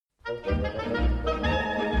Hey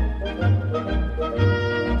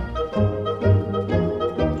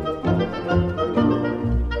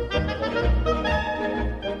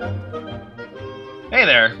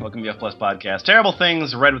there, welcome to the F Plus Podcast. Terrible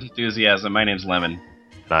Things, Read with Enthusiasm. My name's Lemon.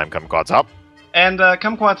 And I'm Kumquat's Up. And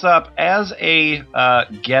Kumquat's Up, as a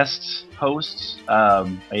guest host,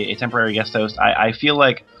 a temporary guest host, I feel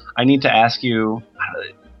like I need to ask you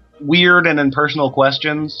weird and impersonal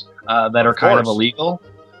questions that are kind of illegal.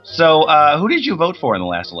 So, who did you vote for in the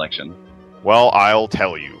last election? Well, I'll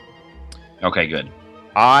tell you. Okay, good.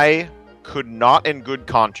 I could not in good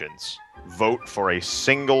conscience vote for a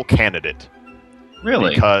single candidate.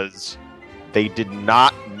 Really? Because they did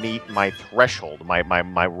not meet my threshold,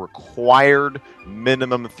 my required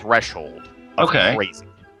minimum threshold of crazy.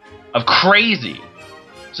 Of crazy?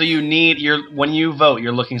 So you need, when you vote,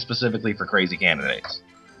 you're looking specifically for crazy candidates.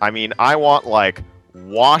 I mean, I want, like,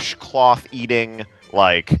 washcloth eating,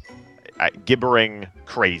 like, gibbering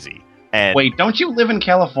crazy. And wait, don't you live in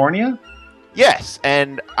California? Yes,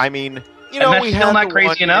 and, I mean, you know, and that's we still had not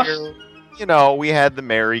crazy enough? You know, we had the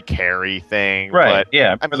Mary Carey thing. Right, but,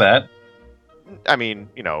 yeah, I remember that. I mean,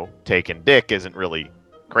 you know, taking dick isn't really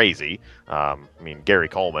crazy. I mean, Gary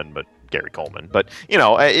Coleman. But, you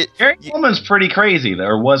know... Gary Coleman's pretty crazy, though,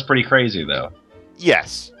 or was pretty crazy, though.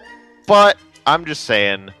 Yes. But, I'm just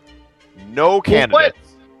saying, no candidates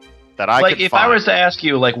that I could find... Like, if I was to ask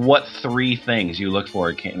you, like, what 3 things you look for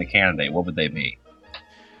in a candidate, what would they be?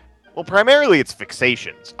 Well, primarily it's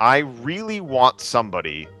fixations. I really want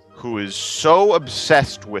somebody who is so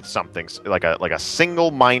obsessed with something, like a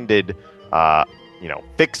single-minded, you know,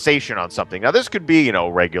 fixation on something. Now, this could be, you know,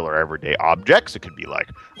 regular everyday objects. It could be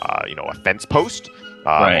like, you know, a fence post,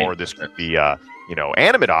 or this could be, you know,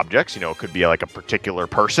 animate objects. You know, it could be like a particular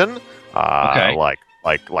person, like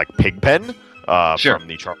Pigpen from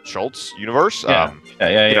the Charles Schultz universe. You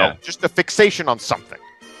know, just a fixation on something.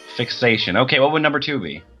 Fixation. Okay, what would number 2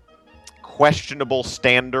 be? Questionable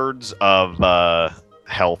standards of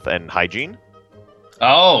health and hygiene.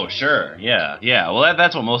 Oh, sure. Yeah. Well,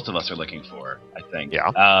 that's what most of us are looking for, I think.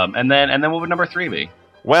 Yeah. And then what would number 3 be?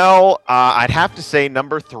 Well, I'd have to say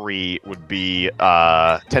number 3 would be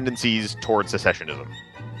tendencies towards secessionism.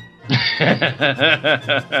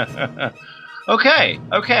 Okay.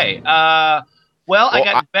 Well, I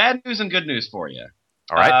got bad news and good news for you.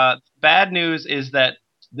 All right. Bad news is that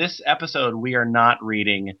this episode we are not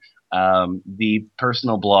reading the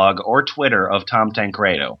personal blog or Twitter of Tom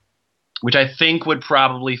Tancredo, which I think would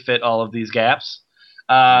probably fit all of these gaps.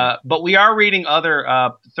 But we are reading other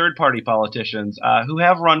third-party politicians who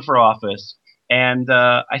have run for office, and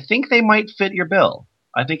I think they might fit your bill.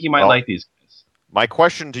 I think you might like these guys. My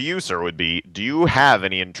question to you, sir, would be, do you have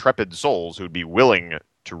any intrepid souls who would be willing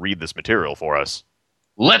to read this material for us?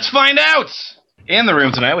 Let's find out! In the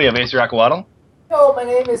room tonight, we have Acer Aquawaddle. Hello, my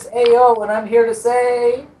name is AO, and I'm here to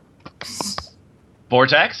say...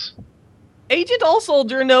 Vortex. Agent All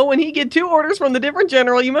Soldier, know when he get 2 orders from the different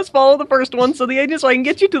general, you must follow the first one, so the agent I can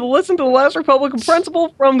get you to listen to the last Republican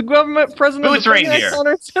principle from the government president. Boots reindeer.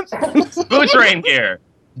 Boots reindeer.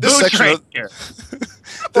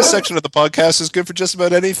 This section of the podcast is good for just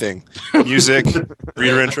about anything. Music,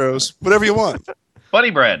 reader intros, whatever you want. Buddy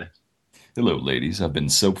Bread. Hello, ladies. I've been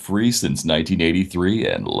soap-free since 1983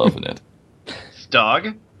 and loving it. Dog.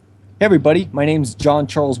 Hey, everybody. My name's John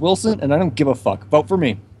Charles Wilson, and I don't give a fuck. Vote for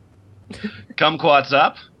me. Kumquat's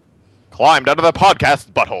Up. Climbed out of the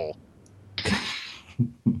podcast butthole.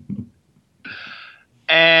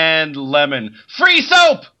 And Lemon. Free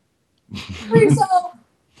soap! Free soap!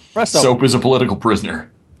 Soap is a political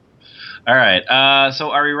prisoner. All right.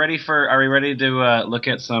 So are we ready to look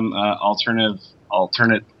at some alternate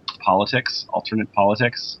politics?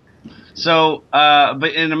 So,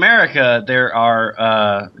 but in America, there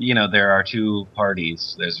are 2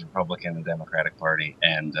 parties. There's a Republican and Democratic Party,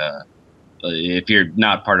 and if you're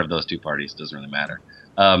not part of those 2 parties, it doesn't really matter.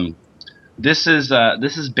 This is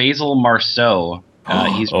Basil Marceau.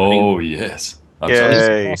 He's running yes,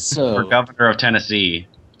 for governor of Tennessee,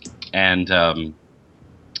 and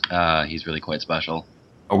he's really quite special.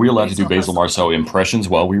 Are we allowed to do Basil Marceau impressions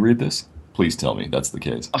while we read this? Please tell me that's the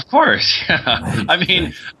case. Of course. I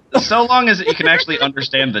mean, so long as you can actually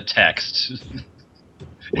understand the text.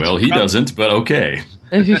 Well, he doesn't, but okay.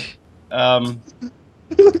 All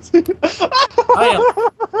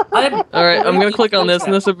right, I'm gonna click on this,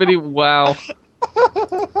 and this will be wow.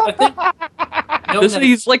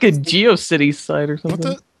 He's like a GeoCities site or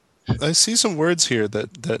something. I see some words here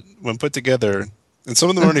that when put together, and some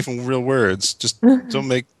of them aren't even real words, just don't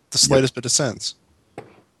make the slightest bit of sense.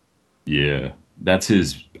 Yeah, that's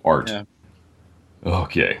his art. Yeah.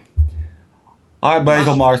 Okay. I'm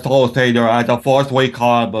Basil Marstall Senior at the first week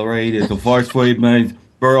card parade is the first Freedmen's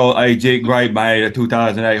Bureau agent great man of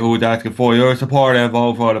 2008 who is asking for your support and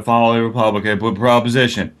vote for the following Republican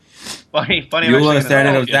proposition. Funny. I'm U.S. actually gonna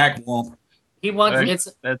Senator take it. Zach Wamp. He wants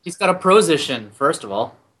he's got a position, first of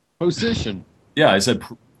all. Position. Yeah, I said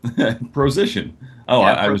position. Oh,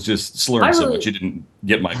 Yeah, I was just slurring so much. You didn't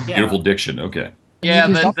get my beautiful diction. Okay. Yeah,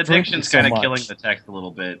 You just the drink diction's so kind of much. killing the text a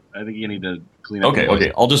little bit. I think you need to clean up.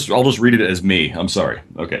 Okay. I'll just read it as me. I'm sorry.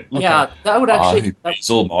 Okay. Yeah, that would actually.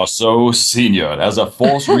 Basil Marceau Sr., as a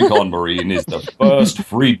Force Recon Marine, is the first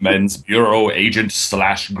Freedmen's Bureau agent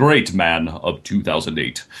 / great man of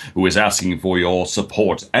 2008, who is asking for your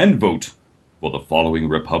support and vote for the following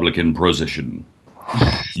Republican position.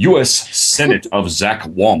 U.S. Senate of Zach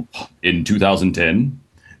Wamp in 2010.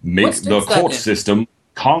 Make What's the that court in? system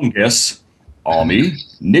Congress, Army,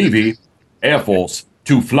 Navy, Air Force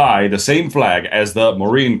to fly the same flag as the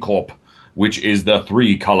Marine Corps, which is the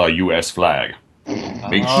 3-color U.S. flag.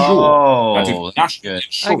 Make sure that if national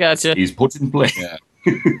insurance is put in place,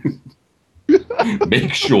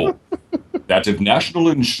 make sure that if national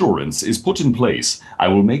insurance is put in place, I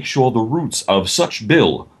will make sure the roots of such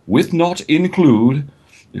bill with not include.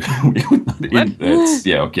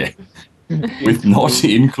 With not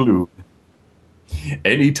include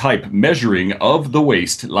any type measuring of the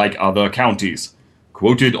waste like other counties.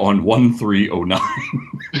 Quoted on 1309.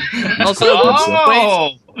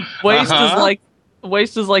 Also,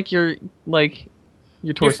 waist is like your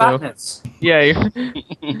Your torso. fatness. Yeah,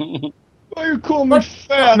 Why you call me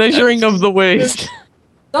fat? measuring of the waist.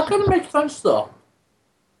 That kind of makes sense, though.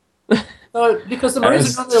 Because the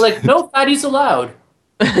Marines are normally like, no fatties allowed.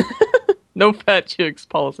 No fat chicks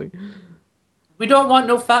policy. We don't want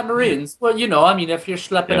no fat Marines. Well, I mean, if you're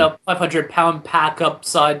schlepping a 500-pound pack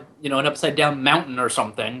upside, an upside-down mountain or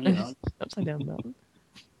something, Upside down mountain.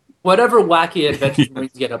 whatever wacky adventures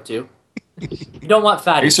Marines get up to. You don't want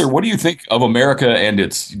fatties. Hey, sir, what do you think of America and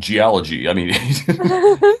its geology? I mean,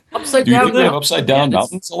 Upside do you down think we have mountain. upside down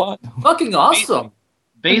mountains a lot? Fucking awesome.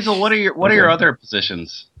 Basil, what are your other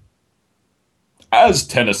positions? As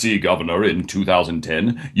Tennessee governor in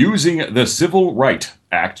 2010, using the Civil Rights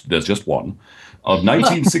Act, there's just one, of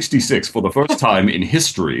 1966 for the first time in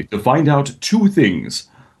history to find out two things.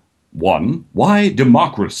 One, why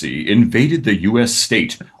democracy invaded the U.S.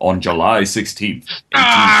 state on July 16th,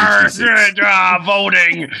 1866.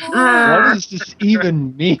 Voting! What does this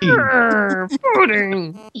even mean?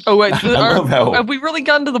 Voting. Oh wait, I love how- have we really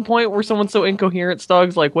gotten to the point where someone's so incoherent,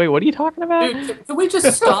 Stog's like, wait, what are you talking about? Dude, can we just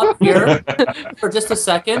stop here for just a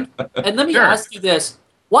second? And let me ask you this.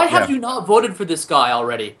 Why have you not voted for this guy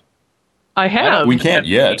already? I have. We can't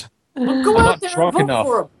yet. Well, go I'm out not there and drunk vote enough.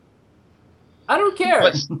 for him. I don't care.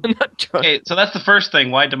 I'm not drunk. Okay, so that's the first thing.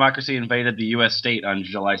 Why democracy invaded the U.S. state on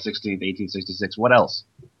July 16th, 1866. What else?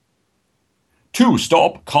 To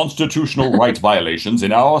stop constitutional right violations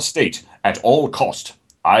in our state at all cost.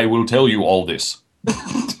 I will tell you all this.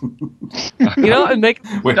 And make.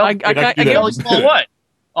 Wait, I can get do that? All what?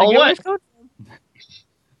 All what?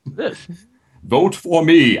 This. Vote for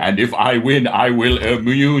me, and if I win, I will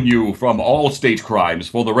immune you from all state crimes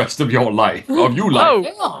for the rest of your life. Oh,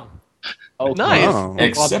 Damn. nice. Oh.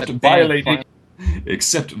 Except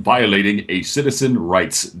violating a citizen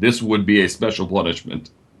rights. This would be a special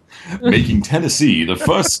punishment. Making Tennessee the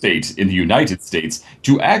first state in the United States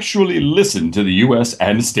to actually listen to the U.S.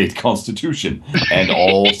 and state constitution and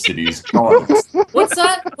all cities' charters. What's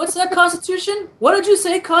that? What's that Constitution? What did you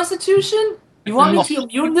say, Constitution? You want me to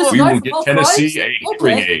immune this We guy will from get all Tennessee crimes? a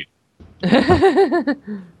hearing aid.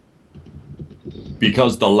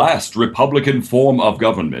 Because the last Republican form of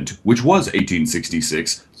government, which was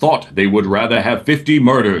 1866, thought they would rather have 50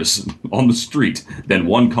 murders on the street than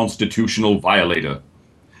one constitutional violator.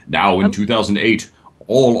 Now, in 2008,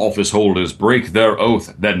 all office holders break their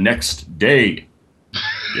oath the next day.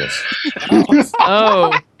 Yes.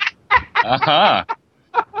 Oh. Uh-huh.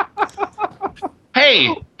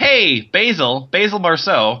 Hey, Basil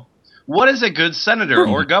Marceau, what is a good senator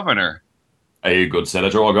or governor? A good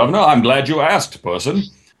senator or governor? I'm glad you asked, person.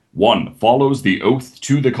 1. Follows the oath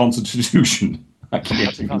to the Constitution. I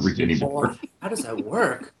can't even read anymore. How does that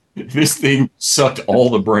work? This thing sucked all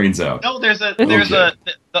the brains out. No,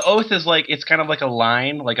 the oath is like, it's kind of like a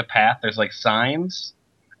line, like a path. There's like signs.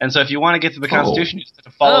 And so if you want to get to the Constitution, you just have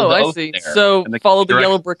to follow the I oath see. there. So And follow the direct-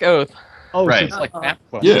 yellow brick oath. Oh, Right. so it's like that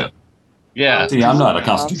question. Yeah. Yeah, See, I'm not a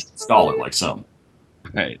constitutional scholar like some.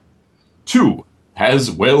 right. 2. Has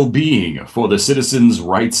well-being for the citizens'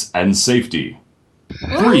 rights and safety.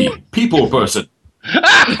 3. People person.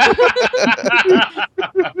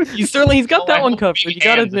 He's got that one covered. You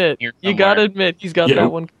gotta admit. He's got Yeah.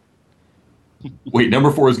 that one. Wait,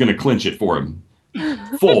 number 4 is going to clinch it for him.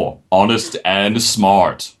 4, honest and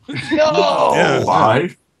smart. No! Yeah.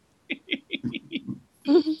 5,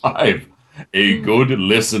 5, a good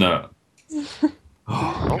listener. Oh,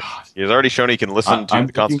 God. He's already shown he can listen to I'm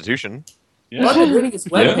the thinking- Constitution. Well, I've been reading his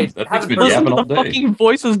Yeah, webpage. that I thing's haven't been heard Listen yapping to all the day. fucking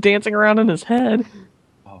voices dancing around in his head.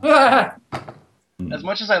 As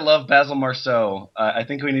much as I love Basil Marceau, I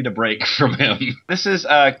think we need a break from him. This is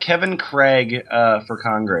Kevin Craig for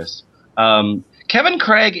Congress. Kevin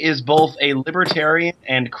Craig is both a libertarian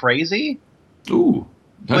and crazy. Ooh,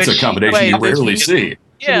 that's Which- a combination wait, you this rarely is- see.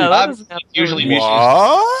 Yeah, that doesn't happen. Usually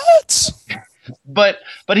What? But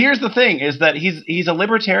here's the thing: is that he's a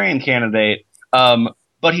libertarian candidate,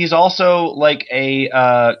 but he's also like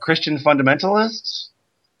a Christian fundamentalist.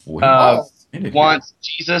 Wait, Uh, wait a minute. wants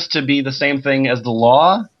Jesus to be the same thing as the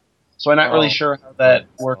law. So I'm not really sure how that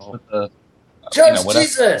works with the Judge whatever.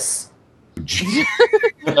 Jesus!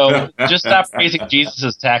 So just stop raising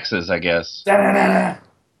Jesus' taxes, I guess. Da-da-da-da.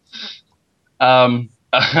 Oh,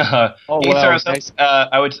 Ether, wow, I was, nice.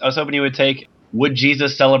 I was hoping you would take. Would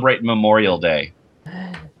Jesus celebrate Memorial Day?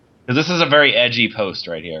 Because this is a very edgy post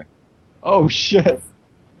right here. Oh, shit.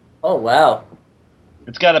 Oh, wow.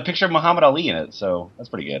 It's got a picture of Muhammad Ali in it, so that's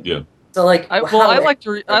pretty good. Yeah. So, like, I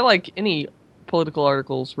how- like any political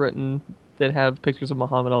articles written that have pictures of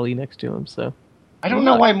Muhammad Ali next to him. So I don't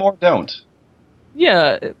know why more don't.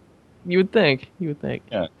 yeah, you would think.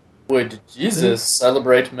 Would Jesus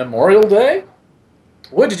celebrate Memorial Day?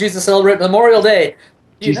 Would Jesus celebrate Memorial Day?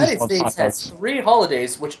 The Jesus United loves States hot has dogs. 3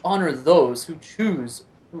 holidays which honor those who chose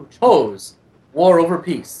war over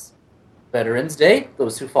peace. Veterans Day,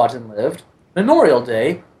 those who fought and lived. Memorial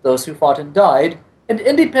Day, those who fought and died. And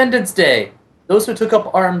Independence Day, those who took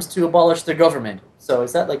up arms to abolish their government. So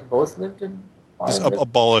is that like both lived and fought Just and lived?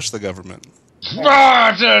 abolish the government.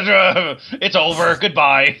 It's over.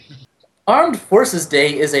 Goodbye. Armed Forces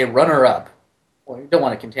Day is a runner-up. Well, you don't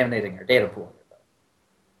want to contaminating our data pool.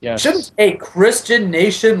 Yes. Shouldn't a Christian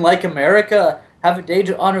nation like America have a day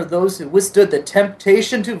to honor those who withstood the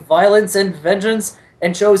temptation to violence and vengeance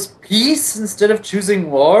and chose peace instead of choosing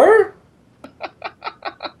war?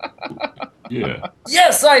 Yeah.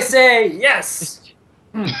 Yes, I say yes!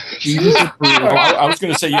 Jesus Oh, approved. I was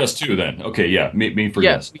going to say yes too. Then. Okay. Yeah. Me for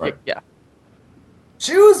yes. Right. Yeah.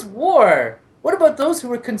 Choose war! What about those who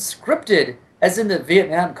were conscripted, as in the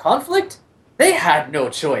Vietnam conflict? They had no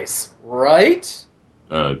choice, right?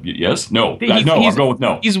 Yes. No. He's- No. I'm he's- going with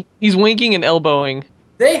no. He's winking and elbowing.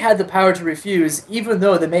 They had the power to refuse, even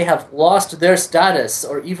though they may have lost their status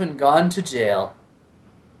or even gone to jail.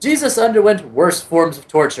 Jesus underwent worse forms of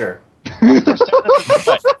torture.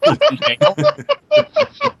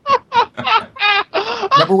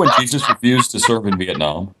 Remember when Jesus refused to serve in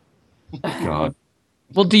Vietnam? God.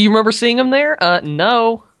 Well, do you remember seeing him there?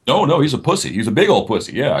 No. No. He's a pussy. He's a big old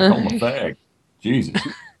pussy. Yeah. I call him a fag. Jesus.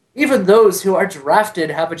 Even those who are drafted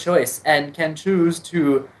have a choice and can choose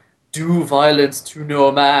to do violence to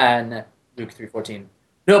no man. Luke 3:14.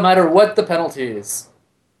 No matter what the penalties.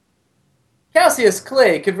 Cassius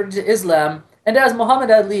Clay converted to Islam, and as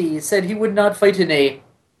Muhammad Ali said he would not fight in a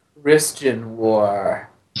Christian war.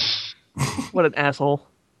 What an asshole.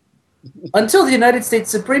 Until the United States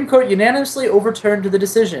Supreme Court unanimously overturned the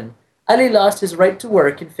decision, Ali lost his right to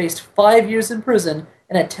work and faced 5 years in prison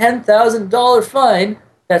and a $10,000 fine.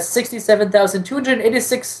 That's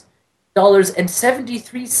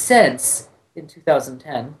 $67,286.73 in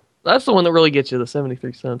 2010. That's the one that really gets you, the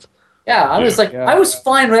 73 cents. Yeah, I was like, Yeah. I was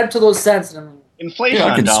fine right up to those cents. And Inflation Yeah, I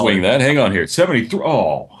on can dollars. swing that. Hang on here. 73.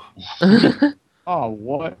 Oh. Oh,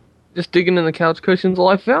 what? Just digging in the couch cushions. Well,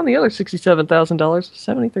 I found the other $67,000,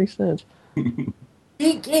 73 cents.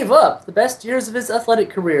 he gave up the best years of his athletic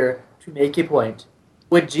career to make a point.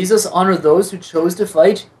 Would Jesus honor those who chose to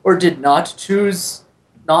fight or did not choose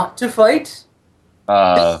not to fight?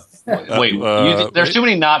 There's too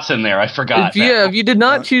many knots in there. I forgot. If you did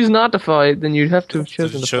not choose not to fight, then you'd have to have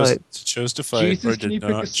chosen to fight. Chose to fight Jesus, or can you did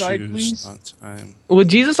pick not a side, choose please? not to. Would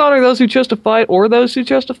Jesus honor those who chose to fight or those who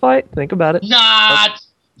chose to fight? Think about it. Not.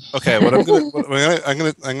 Okay, what I'm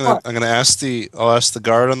gonna ask I'll ask the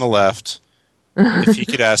guard on the left if he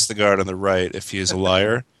could ask the guard on the right if he is a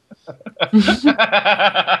liar.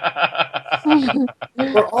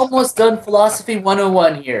 We're almost done Philosophy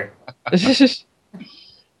 101 here.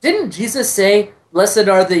 Didn't Jesus say, "Blessed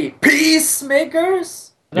are the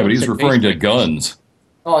peacemakers"? Yeah, but he's referring to guns.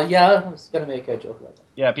 Oh yeah, I was gonna make a joke like that.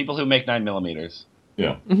 Yeah, people who make 9mm.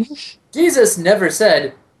 Yeah. Jesus never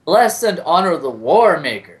said, "Bless and honor the war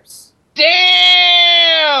makers." Damn!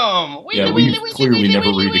 Damn! Yeah, we clearly never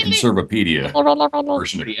read the Conservapedia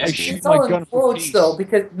version of Pretty history. Shoot It's my all gun in for quotes, peace. though,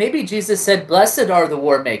 because maybe Jesus said, "Blessed are the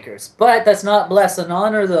war makers," but that's not bless and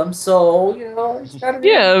honor them. So it's gotta be.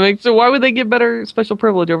 Yeah, so why would they get better special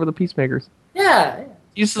privilege over the peacemakers? Yeah.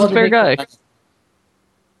 Jesus is Well, a they fair make guy. money.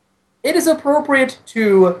 It is appropriate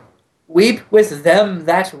to weep with them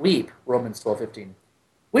that weep. Romans 12:15.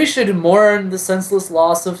 We should mourn the senseless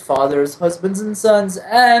loss of fathers, husbands, and sons,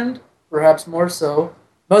 and, perhaps more so,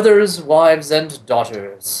 mothers, wives, and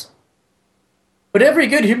daughters. But every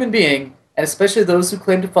good human being, and especially those who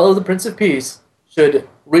claim to follow the Prince of Peace, should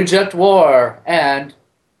reject war and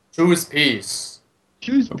choose peace.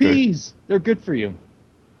 Choose Okay. peas. They're good for you.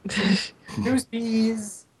 Choose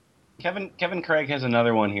peace. Kevin Craig has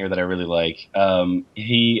another one here that I really like.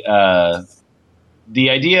 The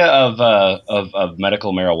idea of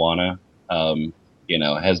medical marijuana,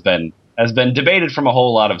 has been debated from a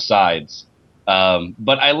whole lot of sides.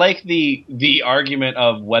 But I like the argument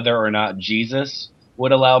of whether or not Jesus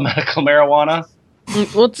would allow medical marijuana.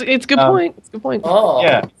 Well, it's a good point. It's a good point. Oh.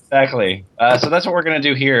 Yeah, exactly. So that's what we're gonna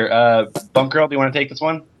do here. Bump Girl, do you want to take this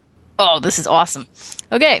one? Oh, this is awesome.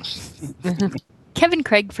 Okay. Kevin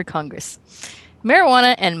Craig for Congress.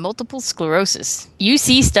 Marijuana and multiple sclerosis.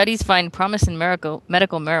 UC studies find promise in medical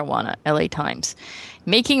marijuana. LA Times.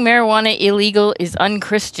 Making marijuana illegal is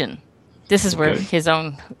unchristian. This is where his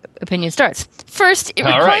own opinion starts. First, it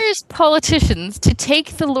requires politicians to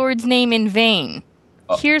take the Lord's name in vain.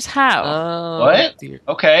 Here's how. What?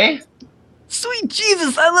 Okay. Sweet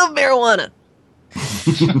Jesus, I love marijuana.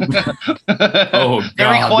 Oh, You're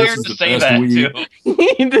God, required this is to the say best that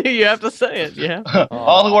weed. too. You have to say it, yeah.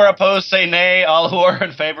 All who are opposed say nay. All who are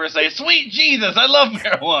in favor say, "Sweet Jesus, I love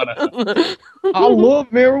marijuana." I love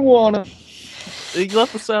marijuana. You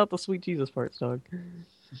left us out the sweet Jesus parts, dog.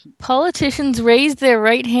 Politicians raise their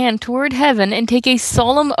right hand toward heaven and take a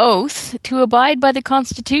solemn oath to abide by the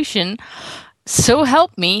Constitution. So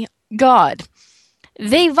help me, God.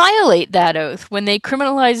 They violate that oath when they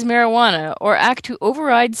criminalize marijuana or act to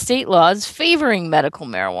override state laws favoring medical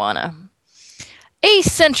marijuana. A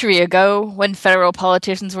century ago, when federal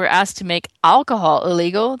politicians were asked to make alcohol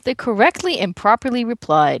illegal, they correctly and properly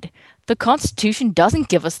replied, "The Constitution doesn't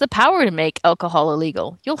give us the power to make alcohol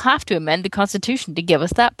illegal. You'll have to amend the Constitution to give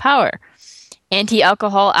us that power."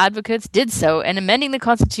 Anti-alcohol advocates did so, and amending the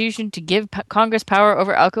Constitution to give Congress power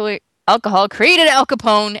over alcohol created Al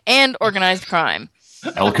Capone and organized crime.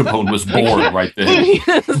 Al Capone was born right there.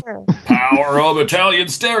 Power of Italian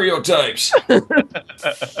stereotypes.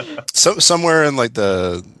 So somewhere in like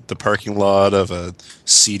the parking lot of a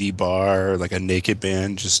seedy bar, like a naked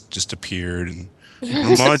band just appeared and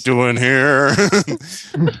what am I doing here?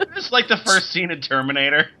 It's like the first scene in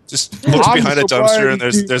Terminator. Just looks I'm behind a so dumpster and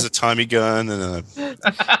proud. there's a Tommy gun and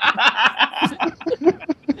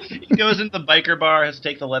He goes into the biker bar, has to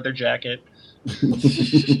take the leather jacket.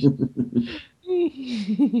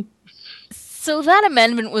 So that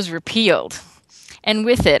amendment was repealed, and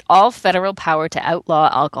with it, all federal power to outlaw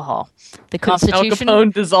alcohol. The Al Constitution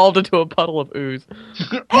Capone dissolved into a puddle of ooze.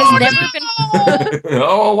 has never been...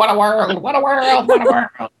 Oh, what a world! What a world! What a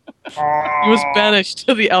world! He was banished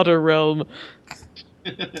to the outer realm.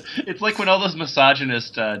 It's like when all those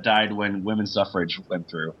misogynists died when women's suffrage went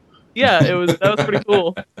through. Yeah, that was pretty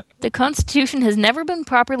cool. The Constitution has never been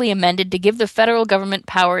properly amended to give the federal government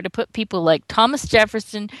power to put people like Thomas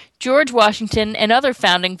Jefferson, George Washington, and other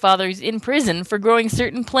founding fathers in prison for growing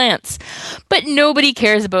certain plants. But nobody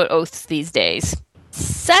cares about oaths these days.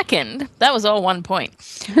 Second, that was all one point.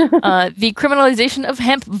 The criminalization of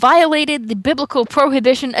hemp violated the biblical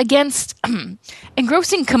prohibition against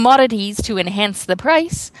engrossing commodities to enhance the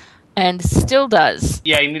price, and still does.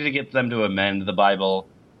 Yeah, you need to get them to amend the Bible,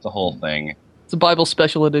 the whole thing. It's a Bible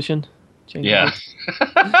special edition. Change Yeah.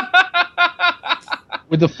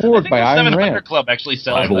 With the Ford by the Iron 700 Rand. Club actually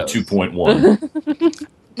sells Bible those. 2.1.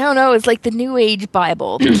 No, it's like the New Age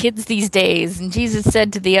Bible, the kids these days. And Jesus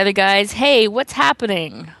said to the other guys, "Hey, what's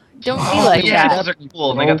happening? Don't be like Yeah, that." those are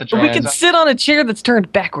cool. They got the Or we could trans- sit on a chair that's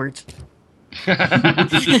turned backwards.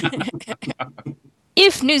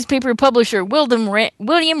 If newspaper publisher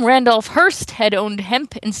William Randolph Hearst had owned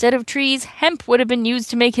hemp instead of trees, hemp would have been used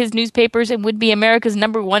to make his newspapers and would be America's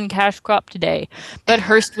 #1 cash crop today. But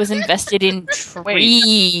Hearst was invested in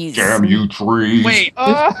trees. Damn you, trees. Wait,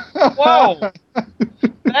 whoa.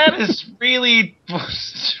 That is really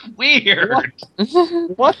weird.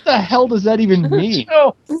 What the hell does that even mean?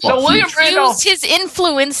 So Fuck William you. Randolph. Used his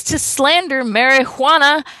influence to slander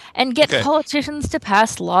marijuana and get Okay. politicians to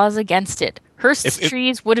pass laws against it. Hearst's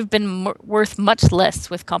trees would have been worth much less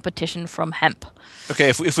with competition from hemp. Okay,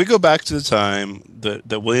 if we go back to the time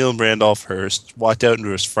that William Randolph Hearst walked out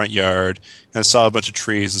into his front yard and saw a bunch of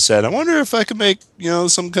trees and said, "I wonder if I could make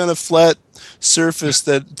some kind of flat surface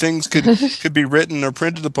that things could be written or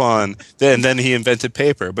printed upon." Then he invented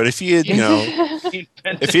paper. But if he had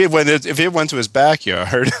if he had went to his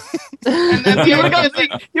backyard,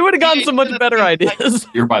 he would have gotten some much better ideas.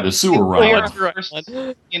 You're by the sewer run.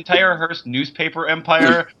 The entire Hearst newspaper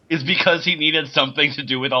empire is because he needed something to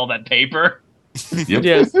do with all that paper. Yep.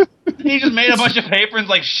 Yes. He just made a bunch of paper and was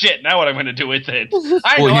like, shit, now what am I going to do with it?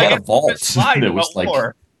 Well, he had a vault that was like...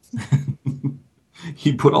 war.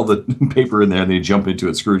 He'd put all the paper in there and then he'd jump into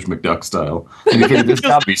it Scrooge McDuck style. And he figured, there's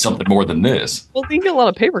got to be something more than this. Well, you get a lot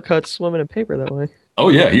of paper cuts swimming in paper that way. Oh,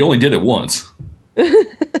 yeah, he only did it once.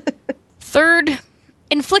 Third,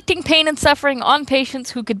 inflicting pain and suffering on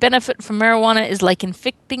patients who could benefit from marijuana is like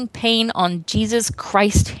inflicting pain on Jesus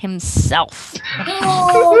Christ himself.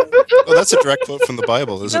 well, that's a direct quote from the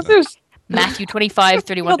Bible, isn't it? Matthew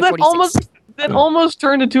 25:31 to 46. That almost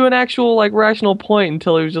turned into an actual rational point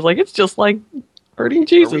until he was just like, it's just like hurting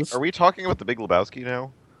Jesus. Are we talking about the Big Lebowski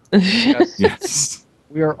now? Yes.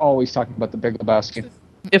 We are always talking about the Big Lebowski.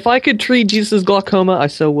 If I could treat Jesus' glaucoma, I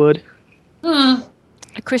so would.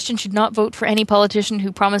 A Christian should not vote for any politician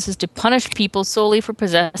who promises to punish people solely for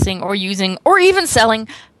possessing or using or even selling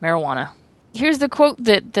marijuana. Here's the quote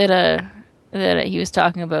that he was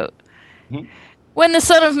talking about. Mm-hmm. When the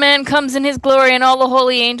Son of Man comes in his glory and all the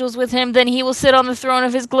holy angels with him, then he will sit on the throne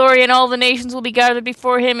of his glory and all the nations will be gathered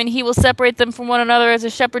before him, and he will separate them from one another as a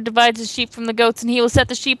shepherd divides his sheep from the goats, and he will set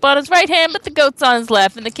the sheep on his right hand, but the goats on his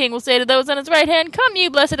left. And the king will say to those on his right hand, "Come, you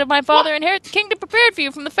blessed of my Father, inherit the kingdom prepared for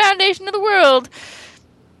you from the foundation of the world."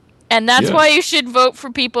 And that's why you should vote for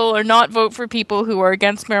people or not vote for people who are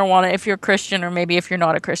against marijuana if you're a Christian or maybe if you're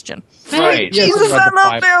not a Christian. Right. Jesus, I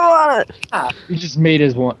love marijuana! He just made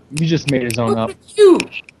his own up.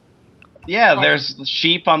 Yeah, there's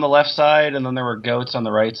sheep on the left side, and then there were goats on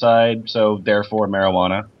the right side, so therefore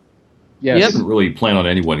marijuana. Yes. He didn't really plan on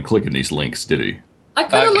anyone clicking these links, did he? I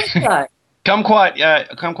kind of like that.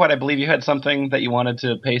 Kumquat, I believe you had something that you wanted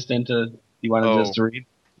to paste into. You wanted us to read.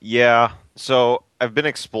 Yeah. So I've been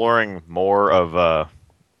exploring more of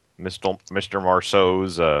Mr.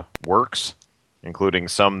 Marceau's works, including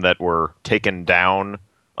some that were taken down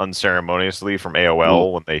unceremoniously from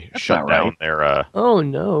AOL when they shut down their oh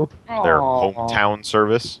no their hometown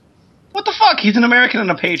service. What the fuck? He's an American and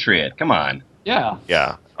a patriot. Come on. Yeah.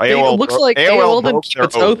 Yeah. It looks like AOL didn't keep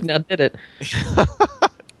its oath, oath. now did it?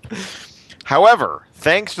 However,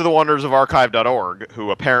 thanks to the wonders of archive.org, who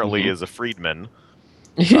apparently is a freedman.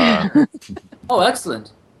 Oh,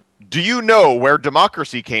 excellent. Do you know where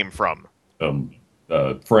democracy came from?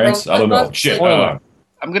 France? I don't know. Shit.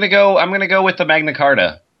 I'm gonna go with the Magna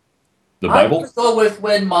Carta. The I'm Bible? going to go with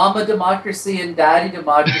when Mama Democracy and Daddy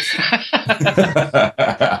Democracy.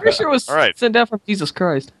 Pretty sure it was sent down from Jesus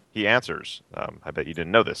Christ. He answers. I bet you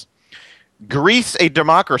didn't know this. Greece, a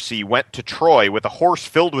democracy, went to Troy with a horse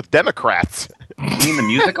filled with Democrats. You mean the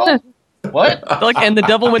musical? What? And the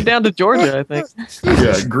devil went down to Georgia, I think.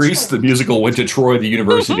 Yeah, Greece, the musical, went to Troy, the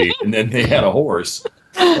university, and then they had a horse.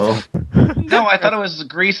 Oh. No, I thought it was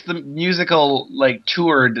Greece, the musical,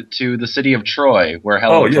 toured to the city of Troy, where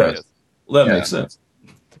Helen of Troy is. Well, that makes sense.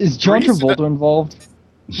 Is John Travolta involved?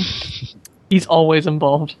 He's always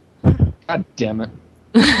involved. God damn it.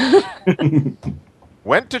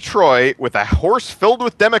 Went to Troy with a horse filled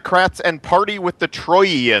with Democrats and party with the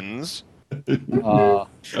Troyans.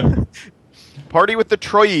 Party with the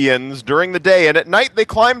Troyans during the day, and at night they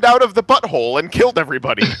climbed out of the butthole and killed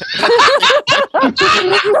everybody.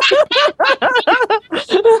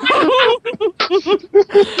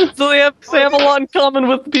 So they have a lot in common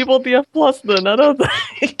with the people at the F Plus then, I don't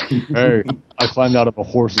think. Hey, I climbed out of a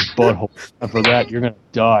horse's butthole. And for that, you're gonna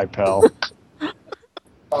die, pal.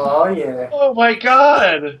 Oh, yeah. Oh my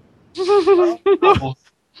god!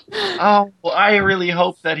 Oh, well, I really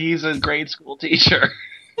hope that he's a grade school teacher.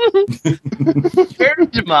 Where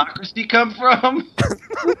did democracy come from?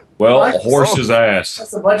 Well, a horse's ass.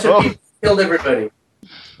 That's a bunch of people who killed everybody.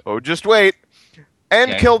 Oh, just wait.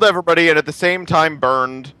 And killed everybody, and at the same time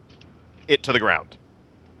burned it to the ground.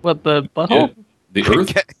 What, the butthole? Yeah. The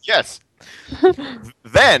earth? Yes.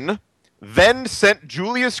 Then sent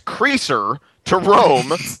Julius Caesar to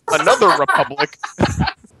Rome, another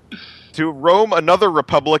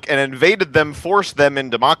republic, and invaded them, forced them in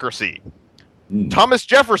democracy. Thomas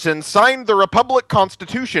Jefferson signed the Republic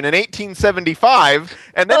Constitution in 1875,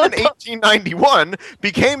 and then in 1891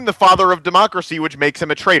 became the father of democracy, which makes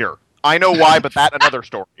him a traitor. I know why, but that another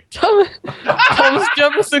story. Thomas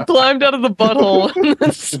Jefferson climbed out of the butthole. And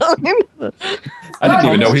the sign. I didn't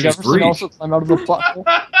even know he was Jefferson Greek. also climbed out of the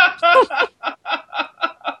butthole.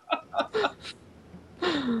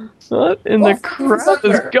 What in the crap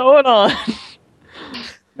is going on?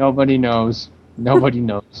 Nobody knows. Nobody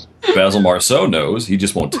knows. Basil Marceau knows. He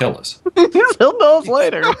just won't tell us. He'll know us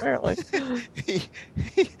later, apparently.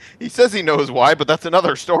 He says he knows why, but that's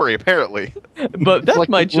another story, apparently. But that's Like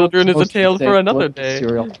my the children is a world's tale most for another delicious day.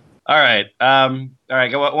 cereal. All right.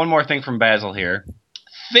 Go one more thing from Basil here.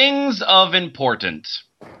 Things of importance.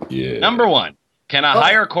 Yeah. Number 1. Can a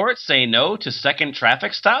higher court say no to second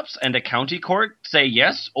traffic stops and a county court say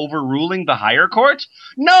yes, overruling the higher court?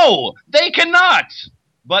 No, they cannot.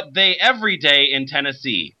 But they every day in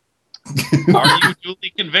Tennessee. Are you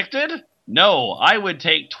duly convicted? No, I would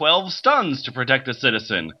take 12 stuns to protect a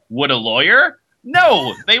citizen. Would a lawyer?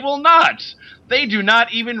 No, they will not. They do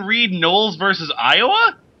not even read Knowles versus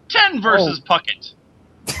Iowa? 10 versus Puckett.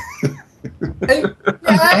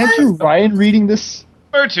 Is Andrew Ryan reading this?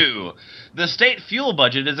 Number 2. The state fuel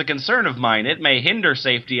budget is a concern of mine. It may hinder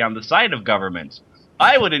safety on the side of government.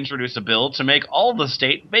 I would introduce a bill to make all the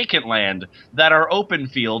state vacant land that are open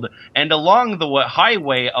field, and along the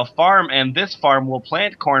highway a farm and this farm will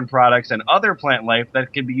plant corn products and other plant life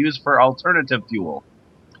that can be used for alternative fuel.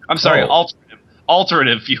 I'm sorry,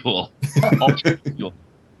 alternative fuel. Alternative fuel.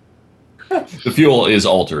 The fuel is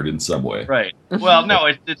altered in some way. Right. Well, no,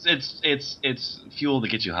 it's fuel to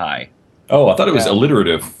get you high. Oh, I thought it was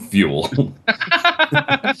alliterative fuel.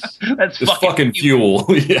 That's It's fucking fuel.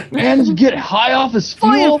 Yeah. Man, you get high off his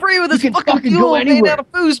fuel. Flying free with his you can fucking go fuel made anywhere. out of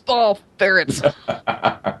foosball ferrets.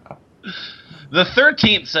 The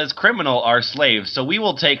 13th says criminal are slaves, so we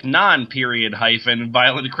will take non-period hyphen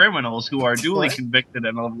violent criminals who are duly convicted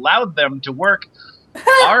and allowed them to work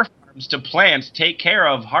our farms to plant, take care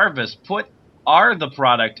of, harvest, the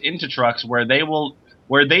product into trucks where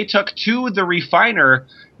they took to the refiner,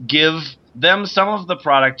 give them some of the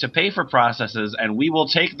product to pay for processes, and we will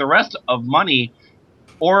take the rest of money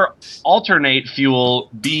or alternate fuel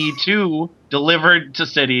B2 delivered to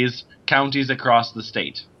cities, counties across the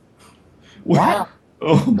state. Wow.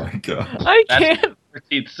 Oh my god. I That's can't. what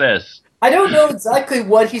the 13th says. I don't know exactly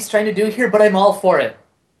what he's trying to do here, but I'm all for it.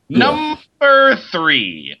 Number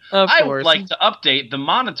 3. Of I course. would like to update the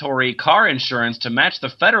mandatory car insurance to match the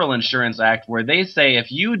Federal Insurance Act, where they say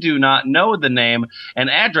if you do not know the name and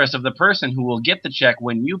address of the person who will get the check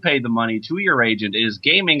when you pay the money to your agent, it is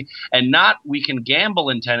gaming and not we can gamble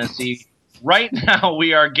in Tennessee. Right now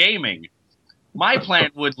we are gaming. My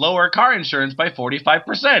plan would lower car insurance by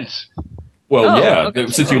 45%. Well, yeah, okay.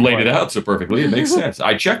 since you laid it out so perfectly, it makes sense.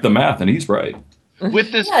 I checked the math, and he's right.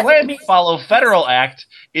 With this plan to follow federal act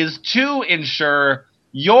is to insure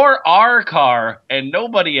our car and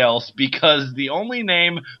nobody else, because the only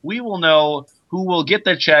name we will know who will get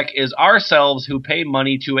the check is ourselves who pay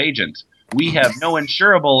money to agents. We have no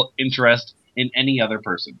insurable interest in any other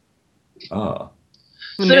person. Ah.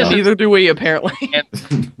 Neither do we, apparently.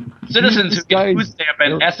 And citizens who get food stamp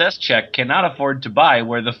and SS check cannot afford to buy,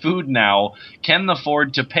 where the food now can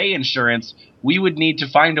afford to pay insurance. We would need to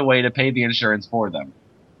find a way to pay the insurance for them.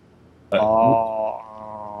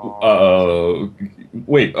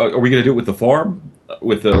 Wait, are we going to do it with the farm?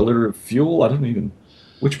 With the alliterative fuel? I don't even...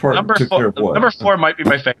 Which part took care of what? Number 4 might be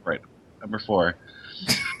my favorite. Number 4.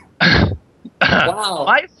 Wow.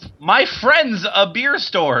 My friends beer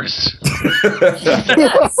stores.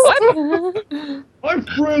 My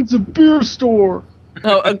friend's a beer store.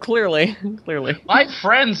 Oh, clearly. My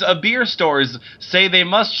friends beer stores say they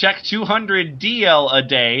must check 200 DL a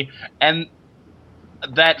day, and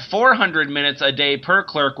that 400 minutes a day per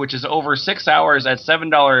clerk, which is over 6 hours at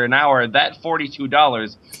 $7 an hour, that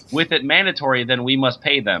 $42. With it mandatory, then we must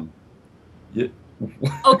pay them. Yeah.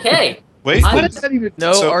 Okay. Wait, What does that even?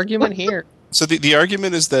 No argument here. so the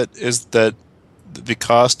argument is that the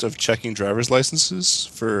cost of checking driver's licenses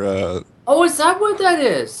for Oh, is that what that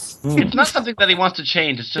is? It's not something that he wants to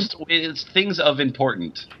change. It's things of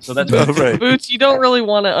important. So that's oh, right. Boots, you don't really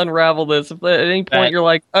want to unravel this. If at any point you're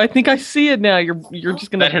like, I think I see it now, you're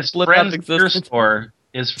just gonna that his flip out of friend's beer existence. store.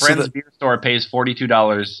 His friend's beer store pays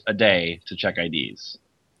 $42 a day to check IDs.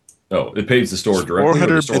 Oh, it pays the store directly.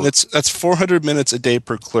 400 minutes. That's 400 minutes a day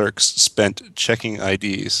per clerks spent checking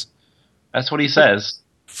IDs. That's what he says.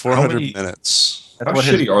 400 minutes. How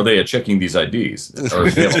shitty are they at checking these IDs? Or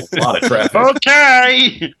they have a lot of traffic.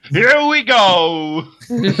 Okay, here we go.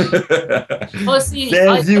 Well, see,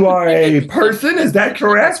 Says you are a person, is that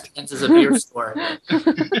correct? Sense is a beer store.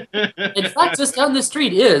 In fact, just down the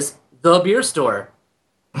street is the beer store.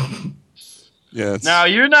 Yeah. Now,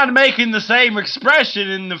 you're not making the same expression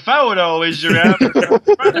in the photo as you're having. Is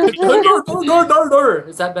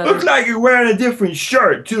that better? Looks like you're wearing a different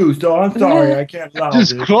shirt too, so I'm sorry I can't allow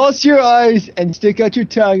Just this. cross your eyes and stick out your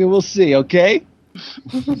tongue, and we'll see. Okay?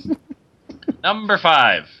 Number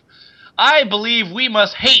 5. I believe we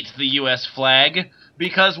must hate the U.S. flag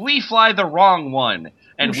because we fly the wrong one.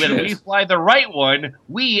 And when we fly the right one,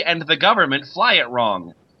 we and the government fly it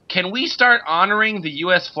wrong. Can we start honoring the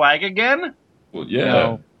U.S. flag again? Well, yeah.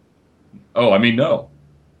 No. Oh, I mean, no.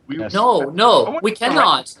 Yes. No, we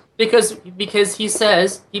cannot. Because he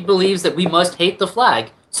says he believes that we must hate the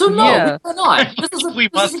flag. So no, Yeah. we cannot. We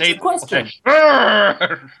must hate the question.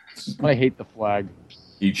 flag. I hate the flag.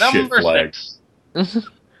 Eat shit Number flag. 6.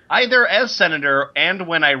 Either as senator and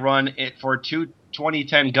when I run it for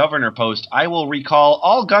 2010 governor post, I will recall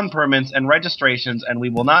all gun permits and registrations, and we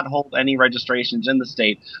will not hold any registrations in the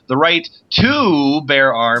state. The right to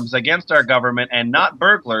bear arms against our government and not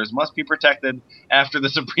burglars must be protected after the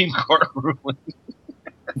Supreme Court ruling.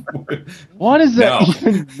 What does that No.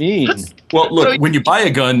 even mean? Well, look, when you buy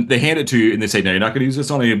a gun, they hand it to you and they say, "Now you're not going to use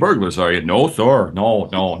this on any burglars, are you?" No, sir. No,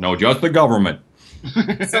 just the government.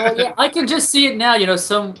 So yeah, I can just see it now. You know,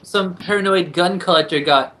 some paranoid gun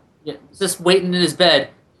collector just waiting in his bed.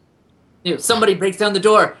 You know, somebody breaks down the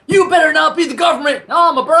door. You better not be the government.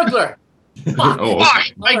 Oh, I'm a burglar. Fuck. Oh, Fuck!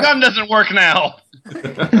 My gun doesn't work now!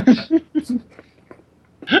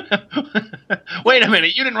 Wait a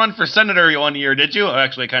minute, you didn't run for senator 1 year, did you? Oh,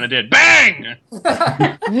 actually, I kind of did. Bang!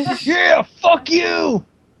 Yeah, fuck you!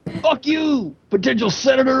 Fuck you, potential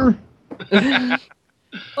senator!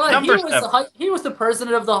 But Number he was 7. he was the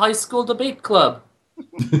president of the high school debate club.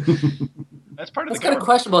 That's part of That's the kind of government.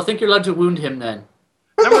 questionable. I think you're allowed to wound him then.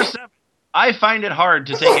 Number 7. I find it hard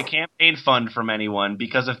to take a campaign fund from anyone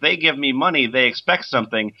because if they give me money, they expect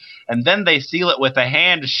something, and then they seal it with a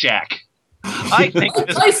handshake. I think this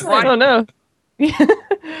is Tyson! right. Oh no.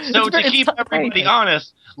 So to keep everybody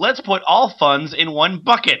honest, let's put all funds in one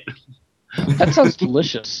bucket. That sounds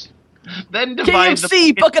delicious. Then divide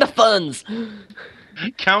KFC bucket of funds.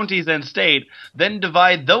 counties and state. Then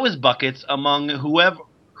divide those buckets among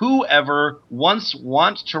whoever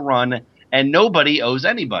wants to run, and nobody owes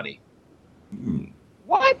anybody.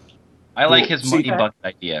 What? I like his see- money bucket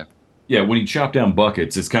idea. Yeah, when you chop down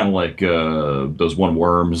buckets, it's kind of like those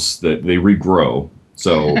worms that they regrow.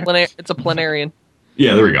 So, It's a planarian.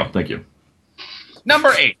 yeah, there we go. Thank you.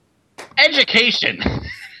 Number 8, education.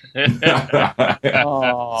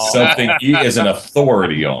 Oh. Something he is an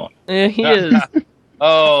authority on. Yeah, he is.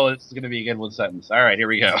 Oh, this is going to be a good one sentence. All right, here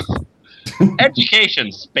we go.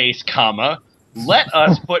 Education, space, comma. Let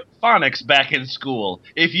us put phonics back in school.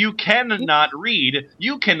 If you cannot read,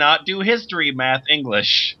 you cannot do history, math,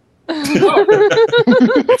 English.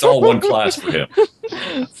 It's all one class for him.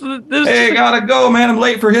 So this Hey, gotta go, man. I'm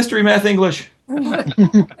late for history, math, English.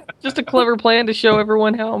 just a clever plan to show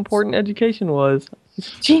everyone how important education was.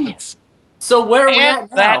 It's genius. So where are we And at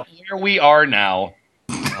now? that's where we are now.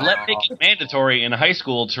 Let's make it mandatory in high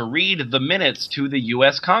school to read the minutes to the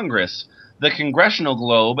U.S. Congress, the Congressional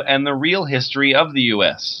Globe, and the real history of the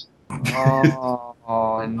U.S.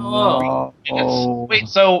 Oh, no. Wait,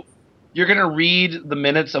 so you're going to read the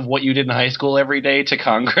minutes of what you did in high school every day to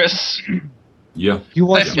Congress? Yeah. You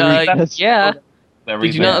want to read this? Yeah. Did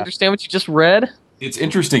Everything. you not understand what you just read? It's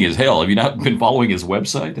interesting as hell. Have you not been following his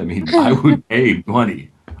website? I mean, I would pay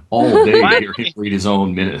money all day to hear him read his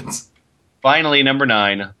own minutes. Finally, number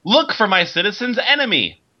 9. Look for my citizen's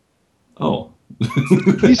enemy. Oh.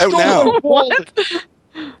 He stole now. my wallet.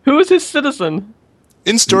 Who is his citizen?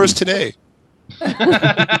 In stores today.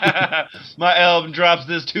 My album drops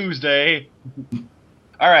this Tuesday.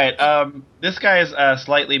 All right, this guy is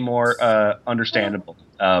slightly more understandable.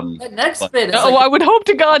 That next bit is Oh, like, I would hope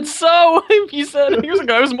to God so. If you said years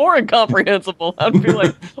ago it was more incomprehensible, I'd be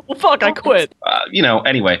like, well, fuck, I quit.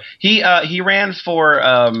 Anyway, he ran for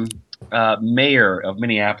mayor of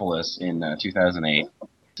Minneapolis in 2008.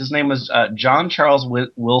 His name was John Charles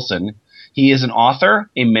Wilson. He is an author,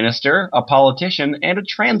 a minister, a politician, and a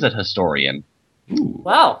transit historian. Ooh,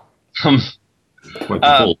 wow. quite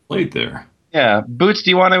the full plate there. Yeah, Boots, do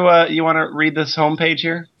you want to read this homepage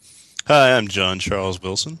here? Hi, I'm John Charles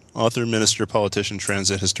Wilson, author, minister, politician,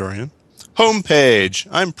 transit historian. Homepage.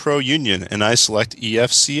 I'm pro-union, and I select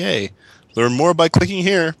EFCA. Learn more by clicking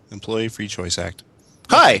here. Employee Free Choice Act.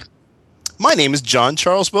 Hi, my name is John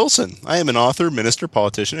Charles Wilson. I am an author, minister,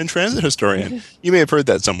 politician, and transit historian. You may have heard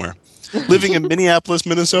that somewhere. Living in Minneapolis,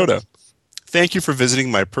 Minnesota. Thank you for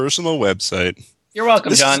visiting my personal website. You're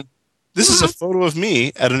welcome, John. This is a photo of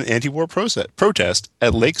me at an anti-war protest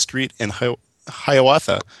at Lake Street in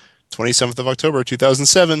Hiawatha, 27th of October,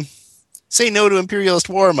 2007. Say no to imperialist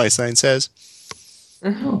war, my sign says.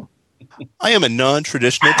 I am a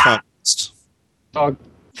non-traditional communist. Dog.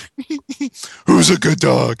 Who's a good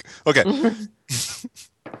dog? Okay.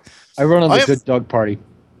 I run on I the am- good dog party.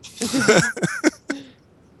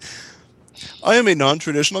 I am a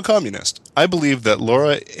non-traditional communist. I believe that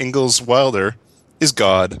Laura Ingalls Wilder is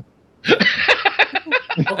God.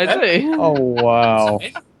 I say. Oh, wow.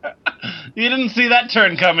 You didn't see that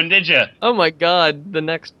turn coming, did you? Oh my god, the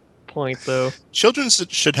next point though. Children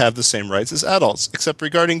should have the same rights as adults, except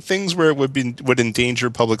regarding things where it would endanger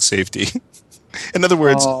public safety. In other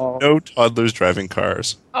words, Oh. no toddlers driving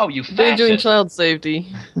cars. Oh, you Endangering fascist. child safety.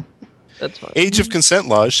 That's fine. Age of consent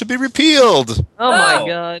laws should be repealed. Oh my Oh.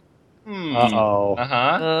 god. Uh-oh.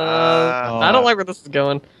 Uh-huh. I don't like where this is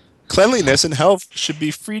going. Cleanliness and health should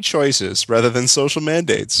be free choices rather than social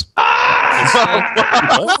mandates. No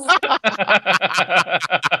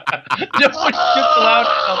one's just allowed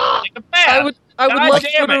to take a bath. I would God love to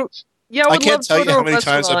damn go to. it. Yeah, I I would love can't to tell go you to how a many times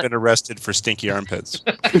I've restaurant. been arrested for stinky armpits.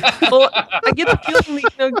 Well, I get the feeling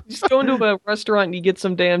that, just go into a restaurant and you get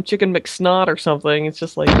some damn chicken McSnot or something. It's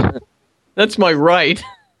just like, that's my right.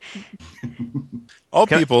 All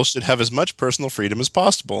people should have as much personal freedom as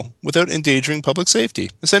possible without endangering public safety.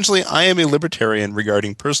 Essentially, I am a libertarian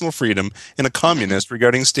regarding personal freedom and a communist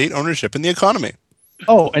regarding state ownership in the economy.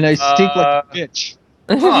 Oh, and I stink like a bitch.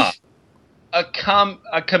 Huh.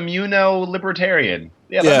 A communo-libertarian.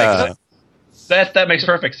 Yeah, that makes sense. That makes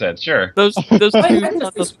perfect sense, sure. Those two I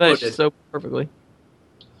not just mesh exploded. so perfectly.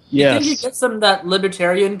 You think you Yes. get some of that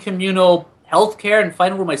libertarian communal healthcare and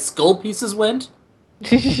find where my skull pieces went?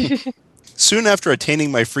 Soon after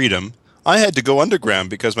attaining my freedom, I had to go underground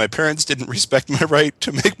because my parents didn't respect my right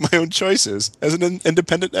to make my own choices as an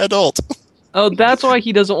independent adult. Oh, that's why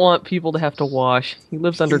he doesn't want people to have to wash. He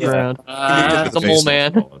lives underground. into The mole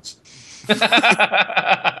man.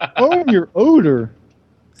 Oh, your odor.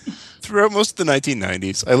 Throughout most of the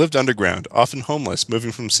 1990s, I lived underground, often homeless,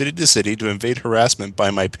 moving from city to city to evade harassment by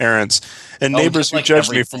my parents and Oh, neighbors just who like judged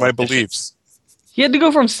every me for my politician. beliefs. He had to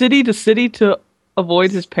go from city to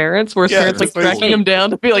avoid his parents, where his Yeah, parents like it's like- tracking him down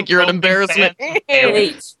to be like, "You're an embarrassment."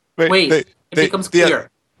 Wait, it becomes clear.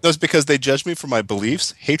 That was because they judged me for my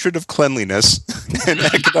beliefs, hatred of cleanliness, and Oh my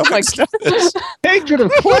economic status. Hatred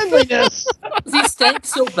of cleanliness. He stank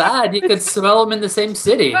so bad you could smell him in the same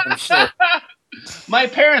city. I'm sure. My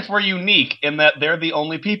parents were unique in that they're the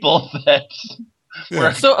only people that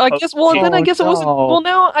were. So I guess, well, then I guess it wasn't. no. Well,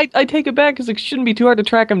 now I take it back because it shouldn't be too hard to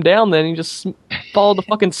track him down. Then you just follow the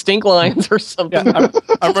fucking stink lines or something. Yeah,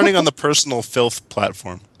 I'm running on the personal filth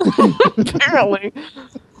platform. Apparently.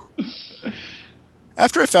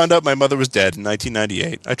 After I found out my mother was dead in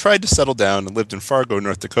 1998, I tried to settle down and lived in Fargo,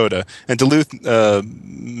 North Dakota, and Duluth,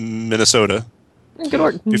 Minnesota, Good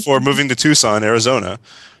work. before moving to Tucson, Arizona,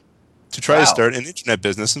 to try Wow. to start an internet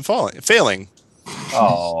business and failing.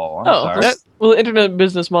 Oh, I'm Oh, sorry. That- well, the internet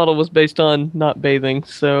business model was based on not bathing,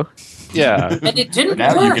 so yeah. And it didn't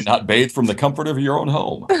Now work. you cannot bathe from the comfort of your own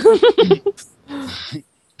home.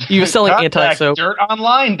 he was selling Contact anti-soap.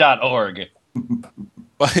 dirtonline.org.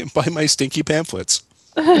 by my stinky pamphlets.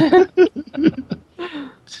 That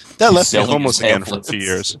left me Selling homeless his again for a pamphlets. few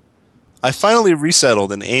years. I finally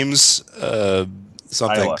resettled in Ames,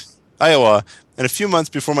 Iowa. Iowa, and a few months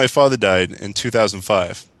before my father died in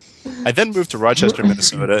 2005. I then moved to Rochester,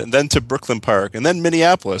 Minnesota, and then to Brooklyn Park, and then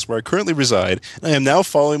Minneapolis, where I currently reside, and I am now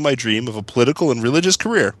following my dream of a political and religious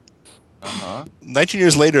career. Uh-huh. 19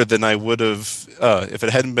 years later than I would have if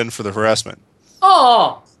it hadn't been for the harassment.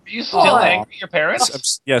 Oh, Are you still Oh. angry at your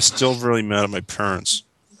parents? Still really mad at my parents.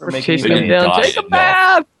 For Or making chasing you him die down. Take a enough.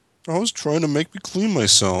 bath. I was trying to make me clean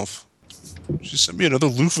myself. She sent me another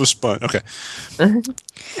loofah spot. Okay.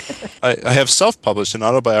 I have self-published an Oh,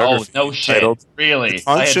 autobiography no shit. titled Really? The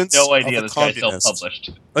I had Conscience no of idea a this guy Communist. self-published.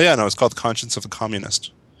 Oh yeah, no, it's called The Conscience of a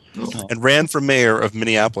Communist. And ran for mayor of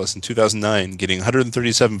Minneapolis in 2009, getting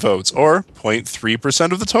 137 votes, or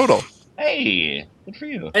 0.3% of the total. Hey, good for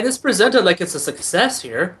you. and it's presented like it's a success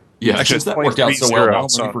here. Yeah, Actually, because that worked out so well. Now I'm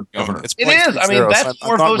running for governor. It's It is. I mean, 0.30, that's so I'm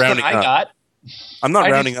more not votes than rounding I up. got. I'm not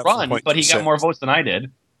I rounding just up. run, from but he got 0.2%. more votes than I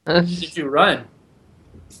did. Did you run?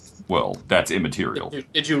 Well, that's immaterial.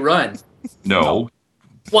 Did you run? No.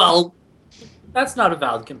 Well, that's not a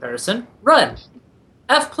valid comparison. Run.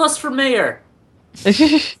 F plus for mayor.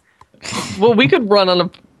 Well, we could run on a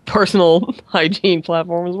personal hygiene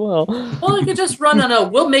platform as well. Well, you could just run on a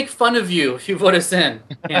 "we'll make fun of you if you vote us in."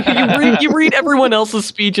 You read everyone else's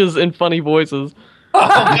speeches in funny voices.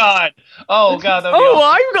 Oh God! Oh God! That'd be Oh,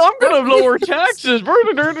 awesome. I'm gonna lower taxes.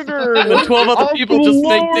 And then 12 other I'm people gonna just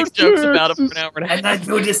make lower dick jokes about it for an taxes. hour and a half. And I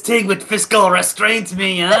do this thing with fiscal restraint,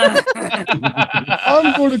 me, huh?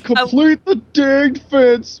 I'm going to complete the dang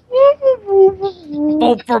fence.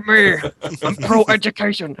 Vote for me. I'm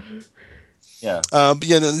pro-education. Yeah. But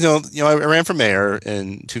yeah, I ran for mayor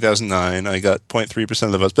in 2009. I got 0.3%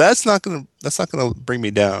 of the votes, but that's not gonna bring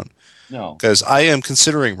me down No. because I am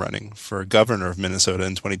considering running for governor of Minnesota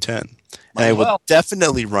in 2010, and Might I as will well.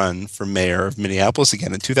 definitely run for mayor of Minneapolis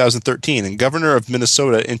again in 2013 and governor of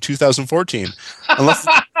Minnesota in 2014, unless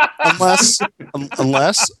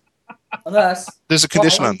Unless. there's a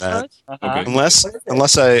condition on that. Okay.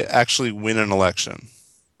 Unless I actually win an election,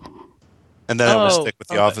 and then I will stick with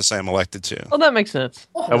the okay. office I am elected to. Well, that makes sense.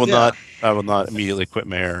 I will not immediately quit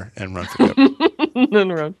mayor and run for governor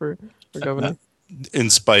Then run for governor. in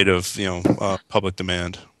spite of public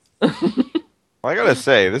demand. I gotta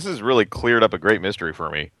say, this has really cleared up a great mystery for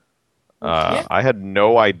me. I had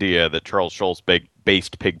no idea that Charles Schulz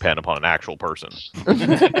based Pigpen upon an actual person.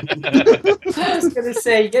 I was gonna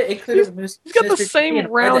say, yeah, it could have. He's got the same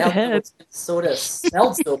round head. Soda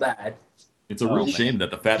smelled so bad. It's a real shame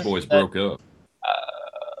that the Fat Boys broke up.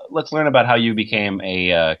 Let's learn about how you became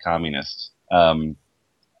a communist.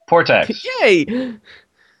 Portex. Yay!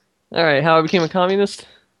 All right, how I became a communist?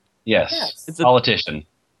 Yes. It's a- Politician.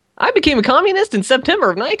 I became a communist in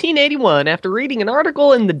September of 1981 after reading an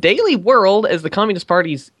article in the Daily World, as the Communist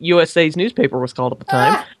Party's USA's newspaper was called at the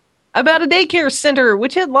time, about a daycare center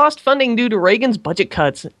which had lost funding due to Reagan's budget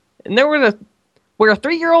cuts. And where a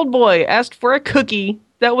 3-year-old boy asked for a cookie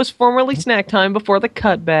that was formerly snack time before the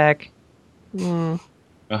cutback. Uh-huh.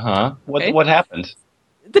 Okay. What happened?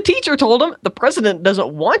 The teacher told him the president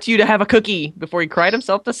doesn't want you to have a cookie before he cried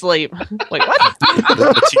himself to sleep. Like, what?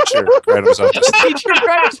 The teacher cried himself to The teacher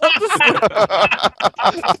cried himself to sleep.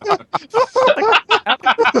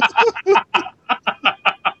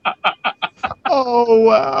 Oh,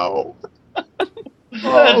 wow.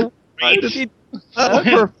 Oh, Perfect.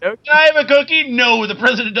 Can I have a cookie? No, the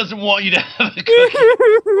president doesn't want you to have a cookie. True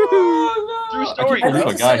I story. can't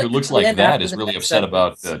believe a guy who looks like that is really upset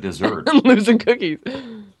about dessert. Losing cookies.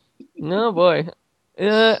 No, boy.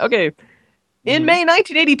 Okay. In May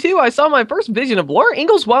 1982, I saw my first vision of Laura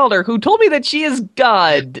Ingalls Wilder, who told me that she is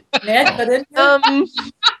God.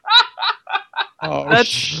 Oh, That's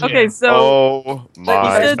shit. okay. So Oh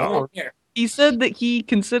my God. He said that he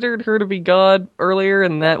considered her to be God earlier,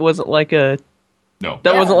 and that wasn't like a. No.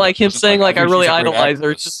 That wasn't like him Just saying like, like I I think really she's a great idolize her.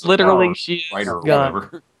 actress, Just literally, or she is writer or God.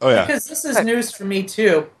 whatever. Oh yeah, Because this is news for me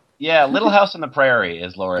too. Yeah, Little House on the Prairie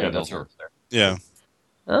is Laura Yeah, Ingalls that's her. Wilder. yeah.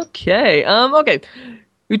 Okay. Okay.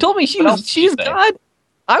 Who told me What else did she's she say? God?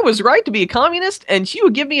 I was right to be a communist, and she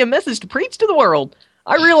would give me a message to preach to the world.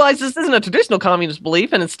 I realized this isn't a traditional communist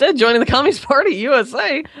belief, and instead joining the Communist Party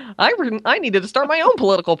USA, I needed to start my own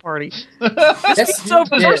political party. Yes, So you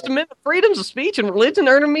did. First Amendment freedoms of speech and religion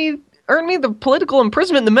earned me the political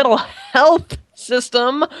imprisonment in the mental health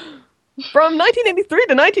system from 1983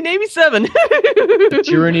 to 1987. The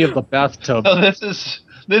tyranny of the bathtub. So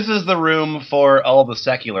this is the room for all the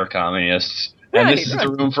secular communists, and this is Right.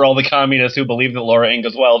 the room for all the communists who believe that Laura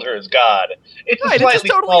Ingalls Wilder is God. It's a Right, it's slightly just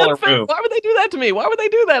totally smaller unfair. room. Why would they do that to me? Why would they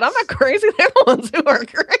do that? I'm not crazy. They're the ones who are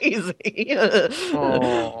crazy.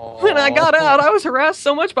 When I got out, I was harassed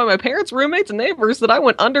so much by my parents, roommates, and neighbors that I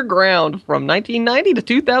went underground from 1990 to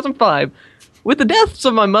 2005. With the deaths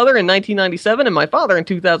of my mother in 1997 and my father in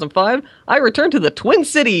 2005, I returned to the Twin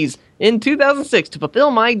Cities in 2006 to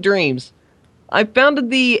fulfill my dreams. I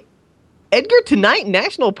founded the Edgar Tonight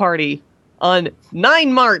National Party on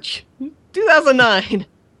 9 March 2009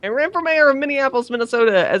 and ran for mayor of Minneapolis,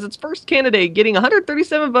 Minnesota as its first candidate, getting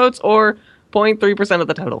 137 votes or 0.3% of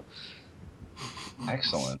the total.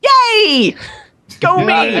 Excellent. Yay! Go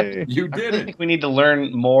me! Yay. You I did really it. think we need to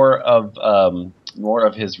learn more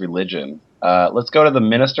of his religion. Let's go to the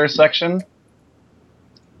minister section.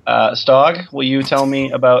 Stog, will you tell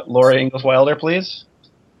me about Laura Ingalls Wilder, please?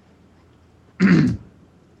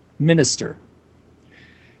 Minister.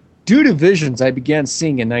 Due to visions I began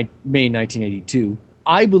seeing in May 1982,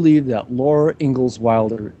 I believe that Laura Ingalls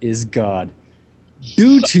Wilder is God.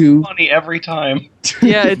 Due to Funny every time.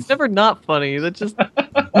 Yeah, it's never not funny. That's just like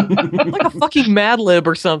a fucking Mad Lib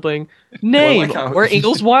or something. Name Well, I like how- or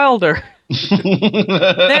Ingalls Wilder.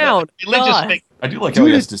 Noun. Religious God. figure. I do like how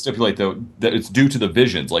he has to stipulate, though, that it's due to the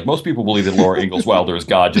visions. Like, most people believe that Laura Ingalls Wilder is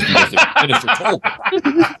God just because the minister told them.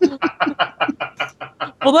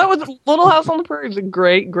 Well, that was Little House on the Prairie. It's a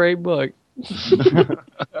great, great book.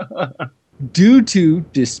 due to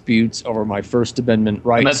disputes over my First Amendment And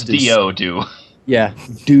rights. that's D.O. do. Yeah,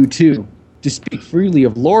 due to. To speak freely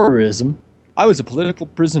of Laurism, I was a political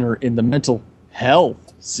prisoner in the mental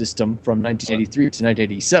health system from 1983 to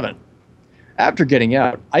 1987. After getting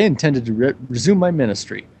out, I intended to resume my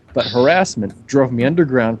ministry, but harassment drove me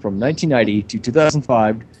underground from 1990 to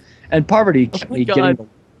 2005, and poverty kept me getting the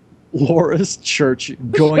Laura's Church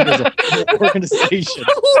going as a full organization.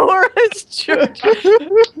 Laura's Church.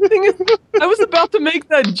 Thing is, I was about to make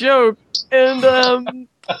that joke, and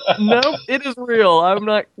no, it is real. I'm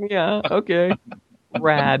not. Yeah, okay.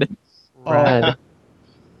 Rad.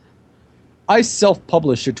 I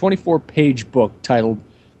self-published a 24-page book titled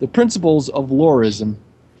 "The Principles of Laurism"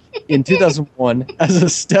 in 2001 as a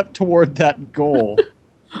step toward that goal.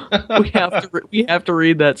 We have to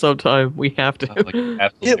read that sometime. We have to.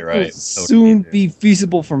 It will soon be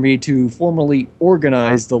feasible for me to formally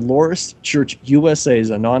organize the Loris Church USA as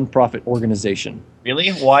a non-profit organization.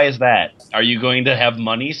 Really? Why is that? Are you going to have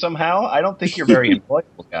money somehow? I don't think you're very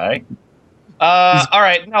employable, guy. All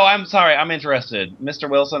right. No, I'm sorry. I'm interested. Mr.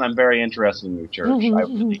 Wilson, I'm very interested in your church.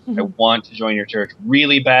 I want to join your church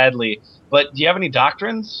really badly. But do you have any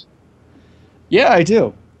doctrines? Yeah, I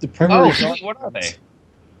do. The primary what are they?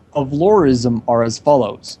 of Laurism are as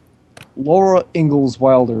follows. Laura Ingalls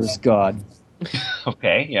Wilder is God.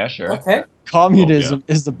 Okay, yeah, sure. Okay. Communism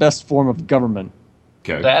is the best form of government.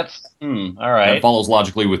 Okay. That's, all right. That follows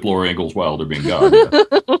logically with Laura Ingalls Wilder being God.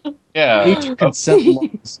 Yeah. Age consent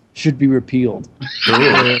laws should be repealed.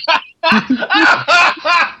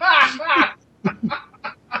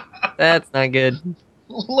 That's not good.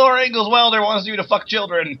 Laura Ingalls Wilder wants you to fuck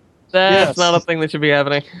children. That's not a thing that should be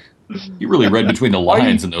happening. You really read between the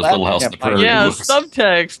lines in those Little House on the Prairie Yeah, books.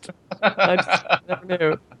 subtext. I just never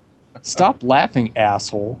knew. Stop laughing,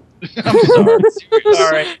 asshole. I'm sorry.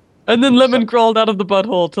 Sorry. And then Lemon crawled out of the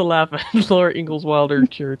butthole to laugh at Laura Ingalls Wilder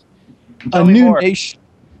Church. A new nation,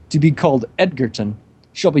 to be called Edgerton,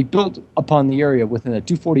 shall be built upon the area within a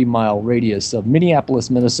 240-mile radius of Minneapolis,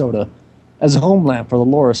 Minnesota, as a homeland for the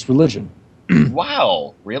Loris religion.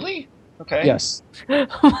 Wow, really? Okay. Yes. Oh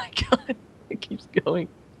my god, it keeps going.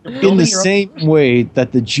 In the same way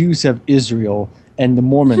that the Jews have Israel and the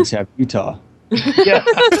Mormons have Utah. Yeah.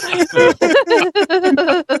 He's going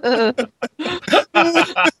to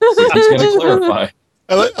clarify.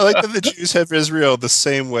 I like that the Jews have Israel the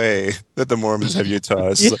same way that the Mormons have Utah.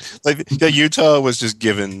 It's like Utah was just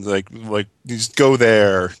given, like you just go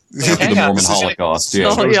there. After the Mormon Holocaust,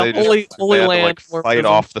 yeah. Oh, yeah, holy They had land. to, like, fight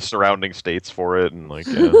off the surrounding states for it, and like,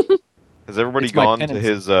 yeah. Has everybody It's my gone to penance.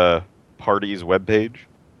 his party's webpage?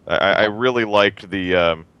 I really liked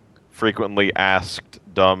the frequently asked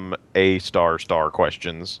dumb A**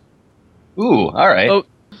 questions. Ooh, all right. Oh.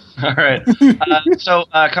 All right. So,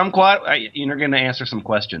 Kumquat, you're going to answer some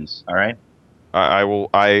questions, all right? I will.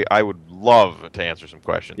 I would love to answer some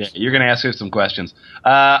questions. Yeah, you're going to answer some questions.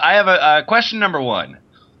 I have a question number one.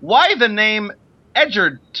 Why the name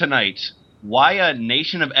Edgertonite? Why a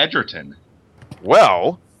nation of Edgerton?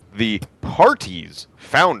 Well, the party's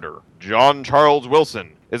founder, John Charles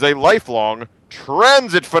Wilson, is a lifelong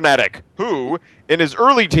transit fanatic who, in his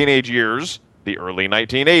early teenage years, the early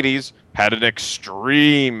 1980s, had an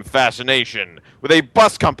extreme fascination with a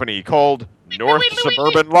bus company called North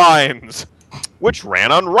Suburban Lines, which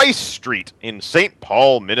ran on Rice Street in St.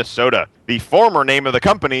 Paul, Minnesota. The former name of the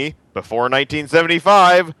company, before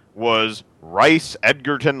 1975, was Rice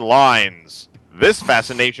Edgerton Lines. This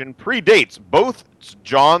fascination predates both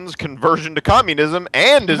John's conversion to communism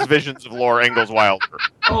and his visions of Laura Ingalls Wilder.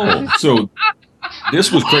 Oh, so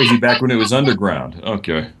this was crazy back when it was underground.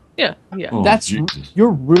 Okay. Yeah. Oh, That's Jesus.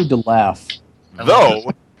 you're rude to laugh.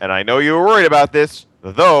 Though, and I know you were worried about this,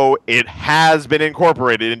 though it has been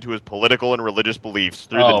incorporated into his political and religious beliefs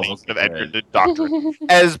through the Nation of Edgerton doctrine,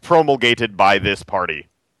 as promulgated by this party.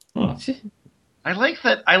 Huh. I like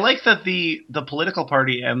that the political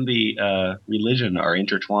party and the religion are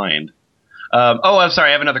intertwined. I'm sorry.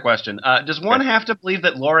 I have another question. Does one have to believe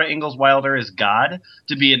that Laura Ingalls Wilder is God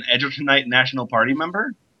to be an Edgertonite National Party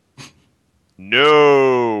member?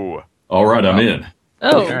 No. All right, I'm in.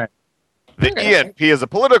 Oh. All right. The ENP is a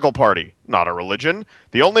political party, not a religion.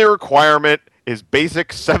 The only requirement is basic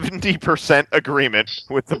 70% agreement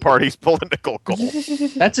with the party's political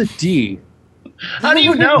goals. That's a D. How do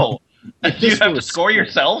you know? Do you this have to was score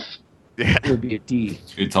yourself? It would be a D.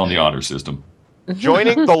 It's on the honor system.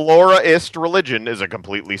 Joining the Lauraist religion is a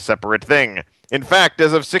completely separate thing. In fact,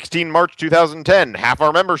 as of 16 March 2010, half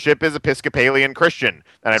our membership is Episcopalian Christian.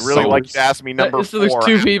 And I'd really like you to ask me number So there's 4.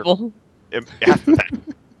 two people. After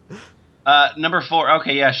that. Number 4.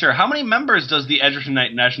 Okay, yeah, sure. How many members does the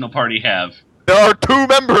Edgertonite National Party have? There are 2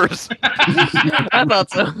 members. I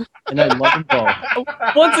thought so. And I love them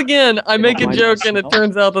both. Once again, I make a Mind joke, and it yourself.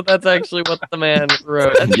 turns out that that's actually what the man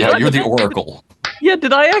wrote. Yeah, you're the oracle. Yeah,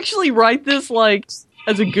 did I actually write this like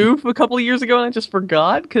as a goof a couple of years ago, and I just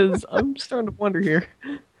forgot? Because I'm starting to wonder here.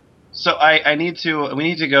 So we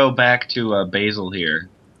need to go back to Basil here.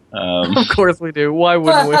 Of course we do. Why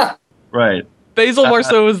wouldn't we? Right. Basil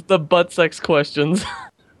Marceau is the butt sex questions.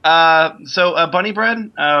 So Bunny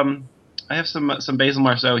Bread, I have some Basil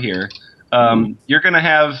Marceau here. You're gonna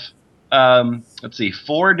have let's see,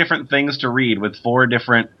 4 different things to read with 4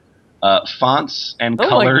 different fonts and Oh my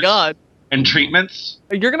colors god. and treatments.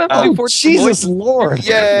 You're gonna have to do 4 Jesus voices. Lord!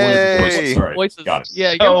 Yay! All right, Voices. got it. Yeah,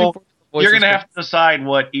 you're gonna do 4 voices. You're gonna have to decide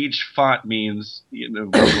what each font means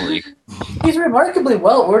vocally. He's remarkably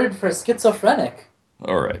well ordered for a schizophrenic.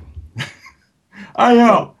 All right. I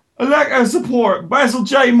elect and support Basil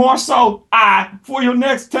J. Marceau I for your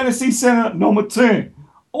next Tennessee Senator number 10.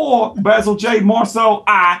 Or Basil J. Marceau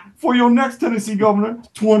I for your next Tennessee Governor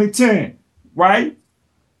 2010. Right?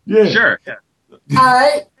 Yeah. Sure. Yeah.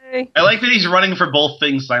 I I like that he's running for both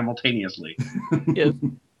things simultaneously. Yes.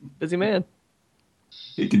 Busy man.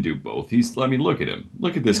 He can do both. Look at him.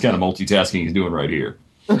 Look at this kind of multitasking he's doing right here.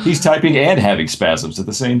 He's typing and having spasms at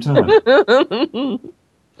the same time.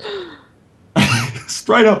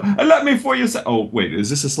 Straight up. And let me for you say. Oh, wait. Is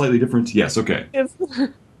this a slightly different? Yes. Okay. Yes.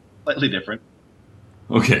 Slightly different.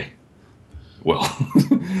 Okay. Well,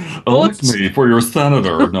 elect me for your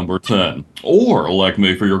senator number 10, or elect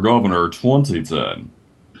me for your governor 2010.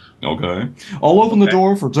 Okay? I'll open the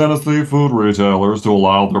door for Tennessee food retailers to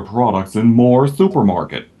allow their products in more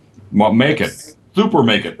supermarket. Make it. Super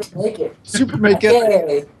make it. make it. Super make it.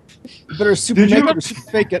 Yay. You better super Did you- make it or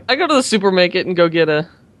super fake it. I go to the supermarket and go get a.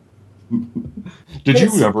 Did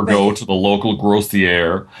you ever go to the local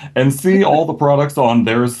grossier and see all the products on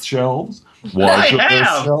their shelves? Why I should their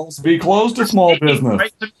have. shelves be closed to small business?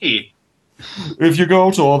 Right to me. If you go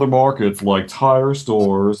to other markets like tire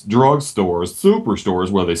stores, drug stores, superstores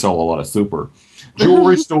where they sell a lot of super,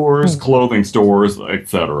 jewelry stores, clothing stores,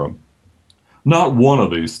 etc., not one of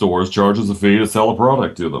these stores charges a fee to sell a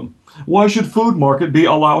product to them. Why should Food Market be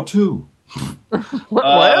allowed to?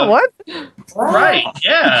 What? Right.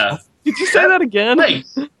 Yeah. Did you say that again? Right.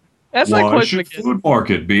 Ask that Why question should again. Food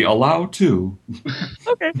Market be allowed to?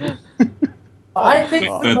 Okay. I think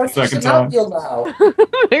Wait, food the market second should not time? be allowed.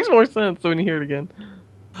 Makes more sense when you hear it again.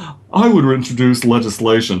 I would introduce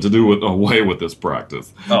legislation to do away with this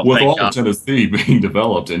practice. Oh, with thank all God. of Tennessee being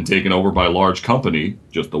developed and taken over by large company,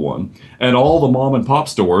 just the one, and all the mom and pop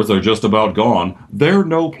stores are just about gone, there's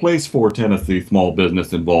no place for Tennessee small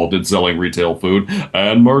business involved in selling retail food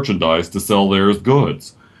and merchandise to sell theirs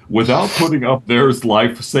goods, without putting up theirs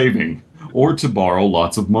life-saving, or to borrow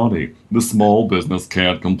lots of money. The small business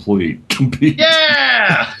can't compete.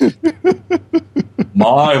 Yeah.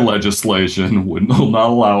 My legislation will not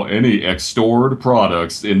allow any extorted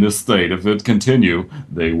products in this state. If it continue,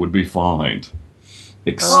 they would be fined.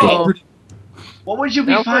 Extort? What would you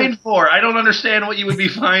be fined for? I don't understand what you would be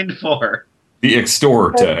fined for. The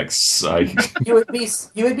extort tax. You would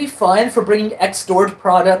be fined for bringing extort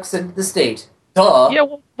products into the state. Duh. Yeah,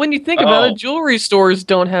 well, when you think about it, jewelry stores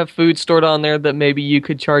don't have food stored on there that maybe you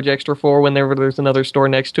could charge extra for whenever there's another store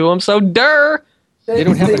next to them. So, They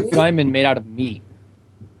don't have a diamond made out of meat.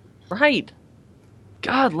 Right.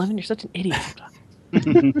 God, Lemon, you're such an idiot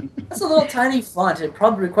sometimes. That's a little tiny font. It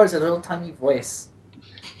probably requires a little tiny voice.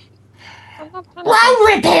 Road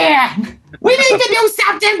repair! We need to do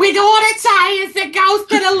something with all the tires that goes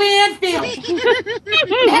to the landfill.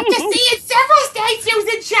 After seeing several states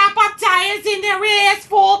using chop-up tires in their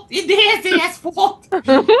asphalt, we're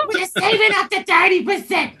saving up to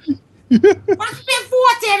 30%. What's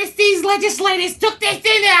before Tennessee's legislators took this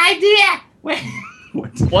in the idea? What?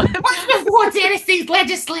 What's before Tennessee's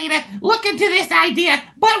legislator look into this idea,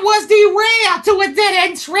 but was derailed to a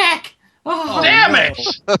dead-end track? Oh, Damn it!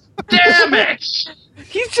 Damn it!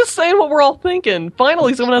 He's just saying what we're all thinking.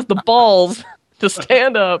 Finally, someone has the balls to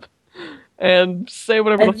stand up and say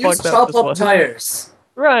whatever And the fuck use that chop-up was. tires.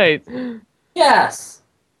 Right. Yes.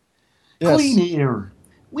 Clean air.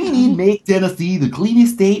 We need to make Tennessee the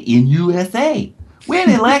cleanest state in USA. When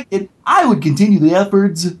elected, I would continue the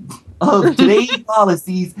efforts of today's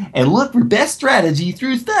policies and look for best strategy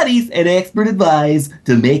through studies and expert advice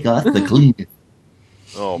to make us the cleanest.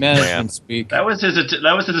 Oh Management man, speak. That was his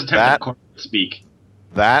attempt at corporate speak.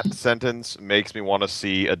 that sentence makes me want to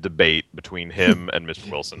see a debate between him and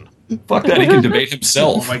Mr. Wilson. Fuck that, he can debate Oh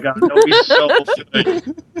himself. my god, that would be so good.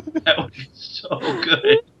 That would be so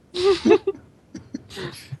good.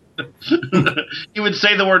 He would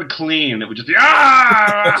say the word clean. It would just be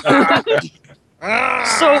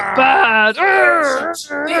So bad.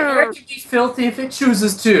 It can be filthy if it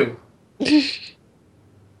chooses to.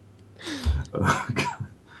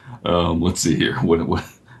 Let's see here. What?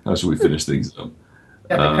 How should we finish things up?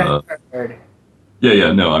 Got the credit card.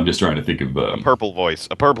 Yeah. No, I'm just trying to think of. A purple voice.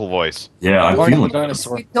 Yeah, I'm Barney the feeling.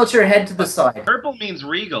 dinosaur. You tilt your head to the side. Purple means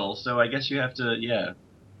regal, so I guess you have to, yeah.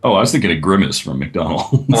 Oh, I was thinking of Grimace from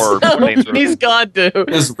McDonald's. Or Saints Row, He's got to.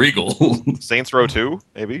 It's regal. Saints Row 2,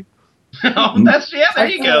 maybe? Oh, there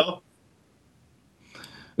you go.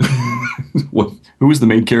 What? Who was the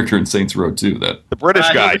main character in Saints Row 2? That The British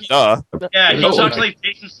guy, duh. Yeah, he Oh, talks okay. like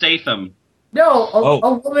Jason Statham. No, Oh.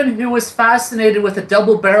 a woman who was fascinated with a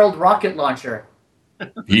double-barreled rocket launcher.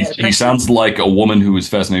 he sounds like a woman who is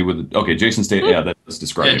fascinated with. Okay, Jason Statham. Yeah, that's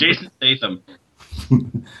describing. Yeah, Jason Statham.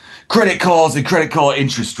 Credit cards and credit card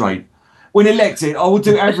interest rate. When elected, I will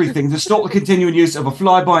do everything to stop the continuing use of a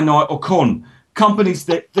fly-by-night or con. Companies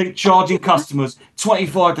that think charging customers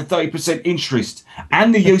 25 to 30% interest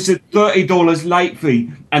and the use of $30 late fee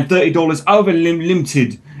and $30 over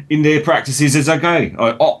limited in their practices is okay.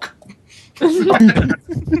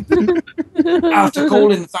 After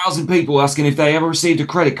calling 1,000 people asking if they ever received a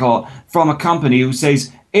credit card from a company who says,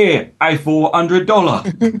 "Here, a $400."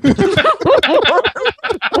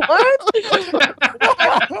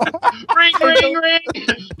 Ring, ring, ring.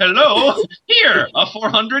 Hello. Here, a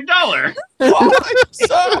 $400.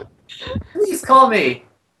 Please call me.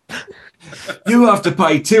 You have to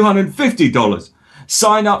pay $250.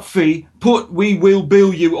 Sign up fee, put "we will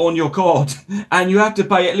bill you" on your card, and you have to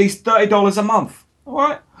pay at least $30 a month. All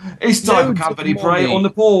right? It's time for Loads of company prey money. on the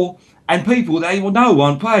poor and people they will no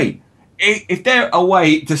one pay. If there a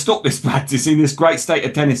way to stop this practice in this great state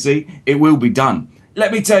of Tennessee, it will be done.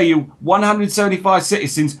 Let me tell you, 175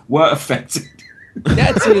 citizens were affected.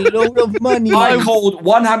 That's a load of money. I called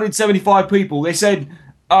 175 people. They said,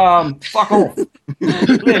 fuck off.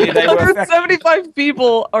 Clearly they were affected. 175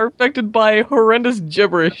 people are affected by horrendous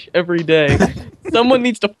gibberish every day. Someone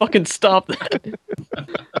needs to fucking stop that.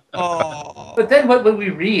 But then what would we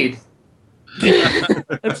read?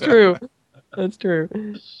 That's true. That's true.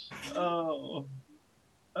 Oh.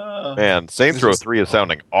 Man, Saints Row 3 is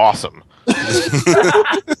sounding awesome.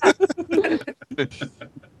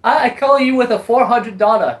 I call you with a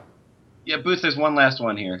 $400. Yeah, Booth, there's one last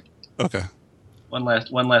one here. Okay. One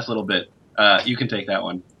last little bit. You can take that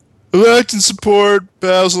one. Elect and support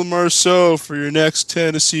Basil Marceau for your next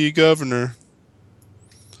Tennessee governor.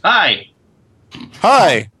 Hi.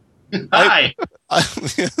 Hi. Hi.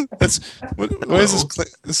 That's what is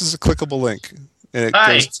this? This is a clickable link, and it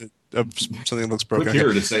Hi. goes to something that looks broken. Click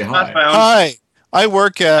here to say Not hi. found. Hi. I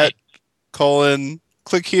work at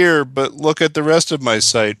click here, but look at the rest of my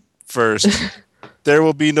site first. There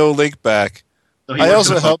will be no link back. So he I works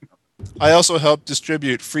also at- help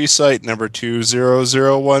distribute free site number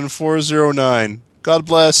 2001409. God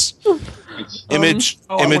bless. Image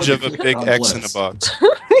image of a big God X in a bless. box.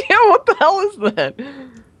 Yeah, what the hell is that?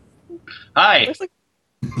 Hi. Looks like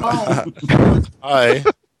Hi.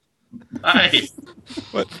 Hi.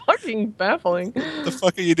 fucking baffling. The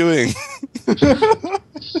fuck are you doing?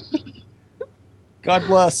 God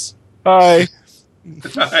bless. Hi.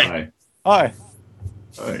 Hi. Hi.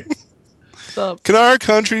 Hi. What's up? Can our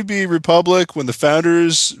country be republic when the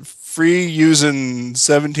founders free using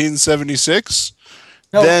 1776?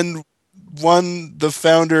 No. Then the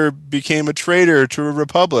founder became a traitor to a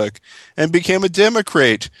republic and became a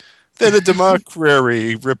democrat. Then a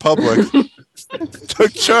democracy republic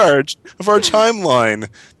took charge of our timeline.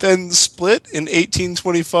 Then split in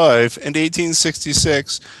 1825 and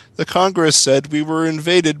 1866. The Congress said we were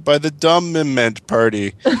invaded by the Dominant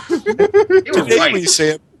Party. You were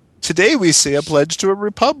right. Today we say a pledge to a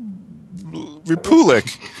republic.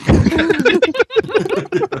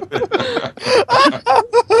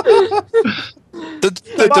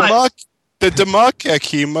 The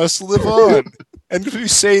democracy must live on, and we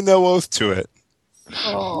say no oath to it.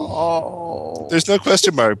 Oh. There's no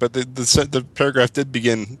question mark, but the paragraph did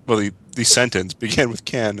begin. Well, the sentence began with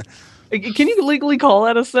 "can." Can you legally call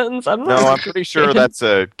that a sentence? I don't know. No, I'm pretty sure that's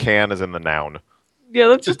a can as in the noun. Yeah,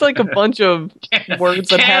 that's just like a bunch of words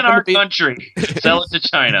that Can happen our to be country sell it to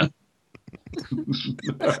China?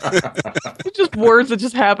 it's just words that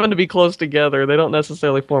just happen to be close together. They don't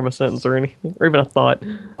necessarily form a sentence or anything, or even a thought.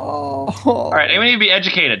 All right, we need to be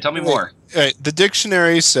educated. Tell me more. The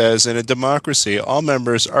dictionary says in a democracy, all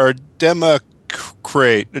members are democrat,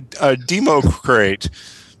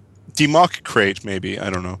 maybe. I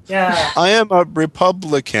don't know. Yeah. I am a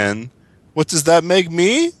Republican. What does that make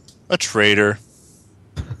me? A traitor.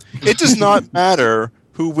 It does not matter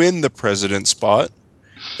who win the president spot.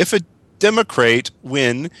 If a Democrat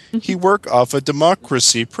win, he work off of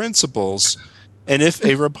democracy principles. And if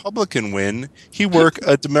a Republican win, he work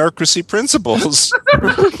a democracy principles.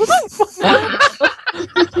 What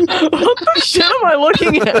the shit am I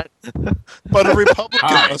looking at? But a Republican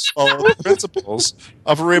must follow the principles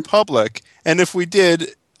of a republic. And if we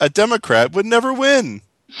did, a Democrat would never win.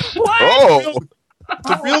 What? Oh,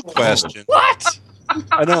 The real question. What?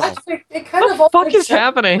 I know. Actually, it kind of What all the fuck makes is sense.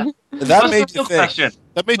 happening? That What's made the you real think. question?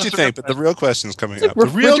 That made you What's the think, real but the real question is coming It's like up. The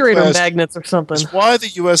real refrigerator question magnets or something. is why the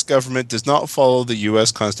U.S. government does not follow the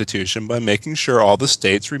U.S. Constitution by making sure all the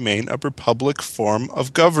states remain a republic form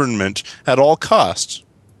of government at all costs.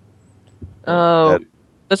 Oh,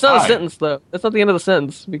 that's not a Hi. sentence though. That's not the end of the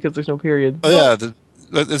sentence because there's no period. Oh yeah,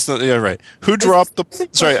 it's not. Yeah, right. Who dropped the?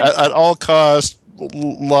 Sorry, at all costs,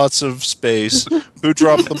 lots of space. Who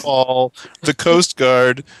dropped the ball? The Coast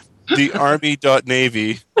Guard, the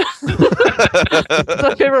Army.Navy. It's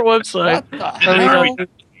my favorite website.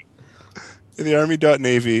 The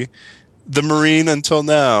Army.Navy, the Marine until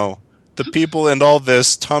now, the people and all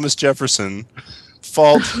this, Thomas Jefferson,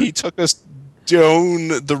 fault he took us down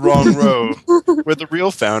the wrong road, where the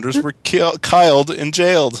real founders were killed and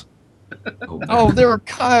jailed. Oh, they were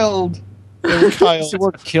killed. They were killed. They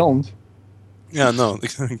were killed. Yeah, no, they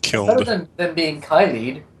got Better killed, than being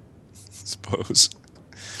Kylied. I suppose.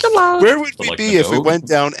 Come on. Where would But we like be the if we dog? went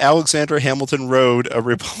down Alexander Hamilton Road, a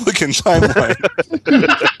Republican timeline?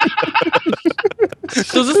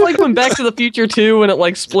 So is this like when Back to the Future 2 when it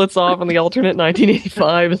like splits off in the alternate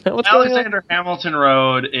 1985? Is that what's going on? Alexander Hamilton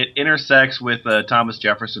Road, it intersects with Thomas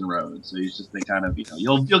Jefferson Road, so you just they kind of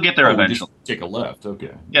you'll get there Oh, eventually. just take a left.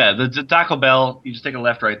 Okay. Yeah, the Taco Bell, you just take a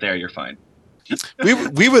left right there, you're fine.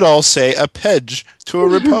 we would all say a pledge to a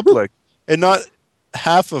republic, and not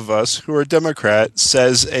half of us who are Democrat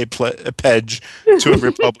says a pledge to a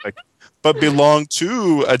republic, but belong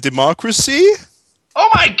to a democracy. Oh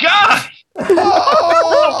my god! What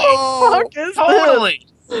the fuck is Totally.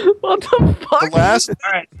 this? What the fuck? The last,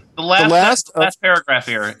 All right, the last last paragraph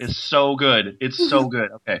here is so good. It's so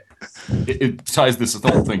good. Okay, It ties this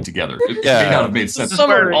whole thing together. It Yeah. may not have made sense. this is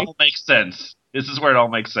where it Summary. all makes sense. This is where it all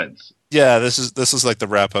makes sense. yeah, this is like the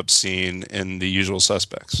wrap up scene in The Usual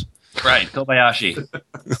Suspects. Right, Kobayashi.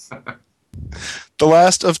 The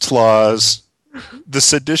last of Tlaws, the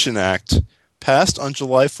Sedition Act, passed on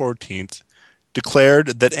July 14th,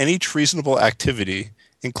 declared that any treasonable activity,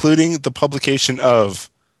 including the publication of.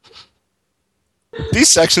 These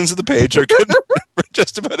sections of the page are good for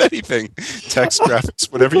just about anything. Text, graphics,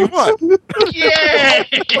 whatever you want. Yay!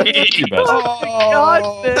 Too bad.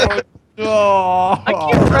 God, Nick. I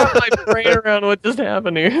can't wrap my brain around what just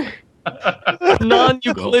happened here.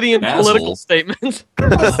 Non-Euclidean Well, political asshole. statements.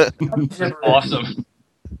 Awesome.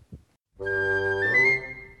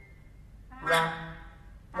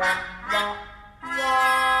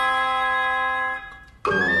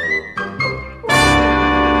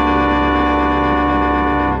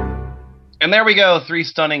 And there we go. 3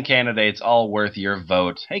 stunning candidates, all worth your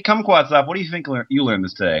vote. Hey, Kumquats up. What do you think you learned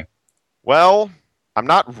this today? well, I'm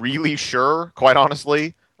not really sure, quite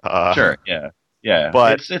honestly. Sure. Yeah.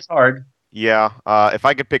 But- it's hard. Yeah. If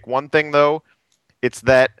I could pick one thing, though, it's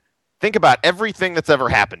that think about everything that's ever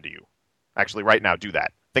happened to you. Actually, right now, do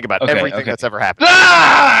that. Think about Okay, everything okay. that's ever happened to you.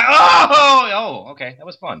 Ah! Oh, okay. That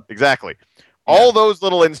was fun. Exactly. All those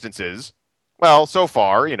little instances, well, so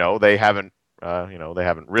far, they haven't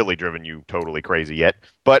really driven you totally crazy yet.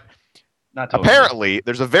 But Not totally. apparently,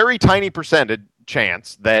 there's a very tiny percentage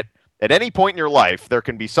chance that at any point in your life, there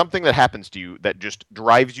can be something that happens to you that just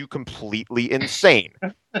drives you completely insane.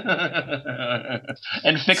 And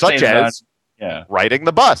fixated Such on. as Yeah. riding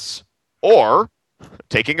the bus, or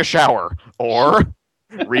taking a shower, or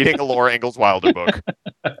reading a Laura Ingalls Wilder book,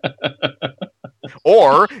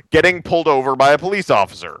 or getting pulled over by a police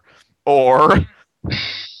officer, or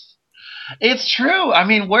It's true. I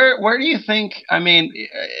mean, where do you think? I mean,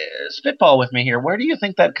 spitball with me here. Where do you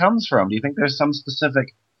think that comes from? Do you think there's some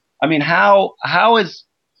specific? I mean, how is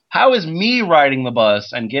me riding the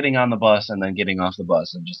bus and getting on the bus and then getting off the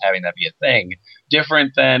bus and just having that be a thing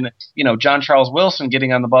different than John Charles Wilson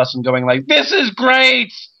getting on the bus and going like, "This is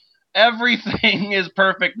great. Everything is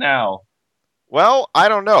perfect now." well, I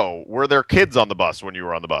don't know. Were there kids on the bus when you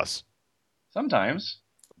were on the bus? Sometimes.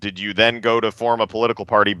 Did you then go to form a political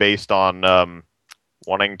party based on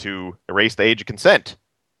wanting to erase the age of consent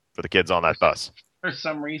for the kids on that bus? For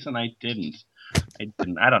some reason, I didn't.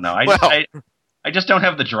 I don't know. Well- I just don't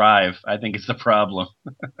have the drive. I think it's the problem.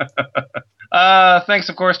 Thanks,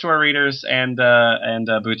 of course, to our readers and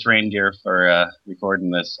Boots Reindeer for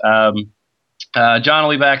recording this. John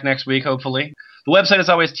will be back next week, hopefully. The website is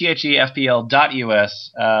always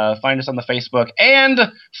thefpl.us. Find us on the Facebook and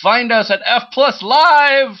find us at F Plus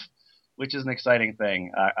Live, which is an exciting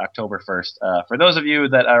thing, October 1st. For those of you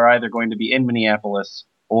that are either going to be in Minneapolis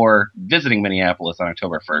or visiting Minneapolis on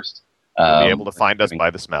October 1st. You'll be able to find us by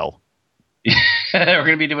the smell. We're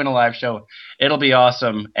going to be doing a live show. It'll be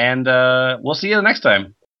awesome. And we'll see you next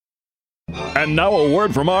time. And now a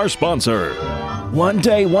word from our sponsor. One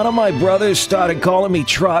day, one of my brothers started calling me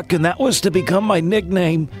Truck, and that was to become my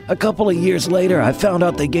nickname. A couple of years later, I found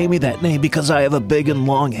out they gave me that name because I have a big and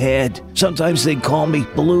long head. Sometimes they'd call me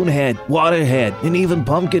Balloon Head, Water Head, and even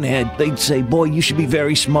Pumpkin Head. They'd say, boy, you should be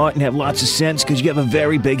very smart and have lots of sense because you have a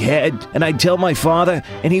very big head. And I'd tell my father,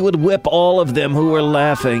 and he would whip all of them who were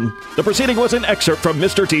laughing. The proceeding was an excerpt from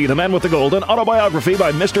Mr. T, The Man with the Golden, autobiography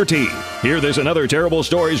by Mr. T. Here, there's another terrible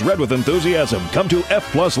stories read with enthusiasm. Come to F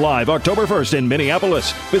Plus Live October 1st in Minneapolis.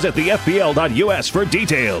 Visit thefpl.us for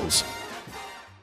details.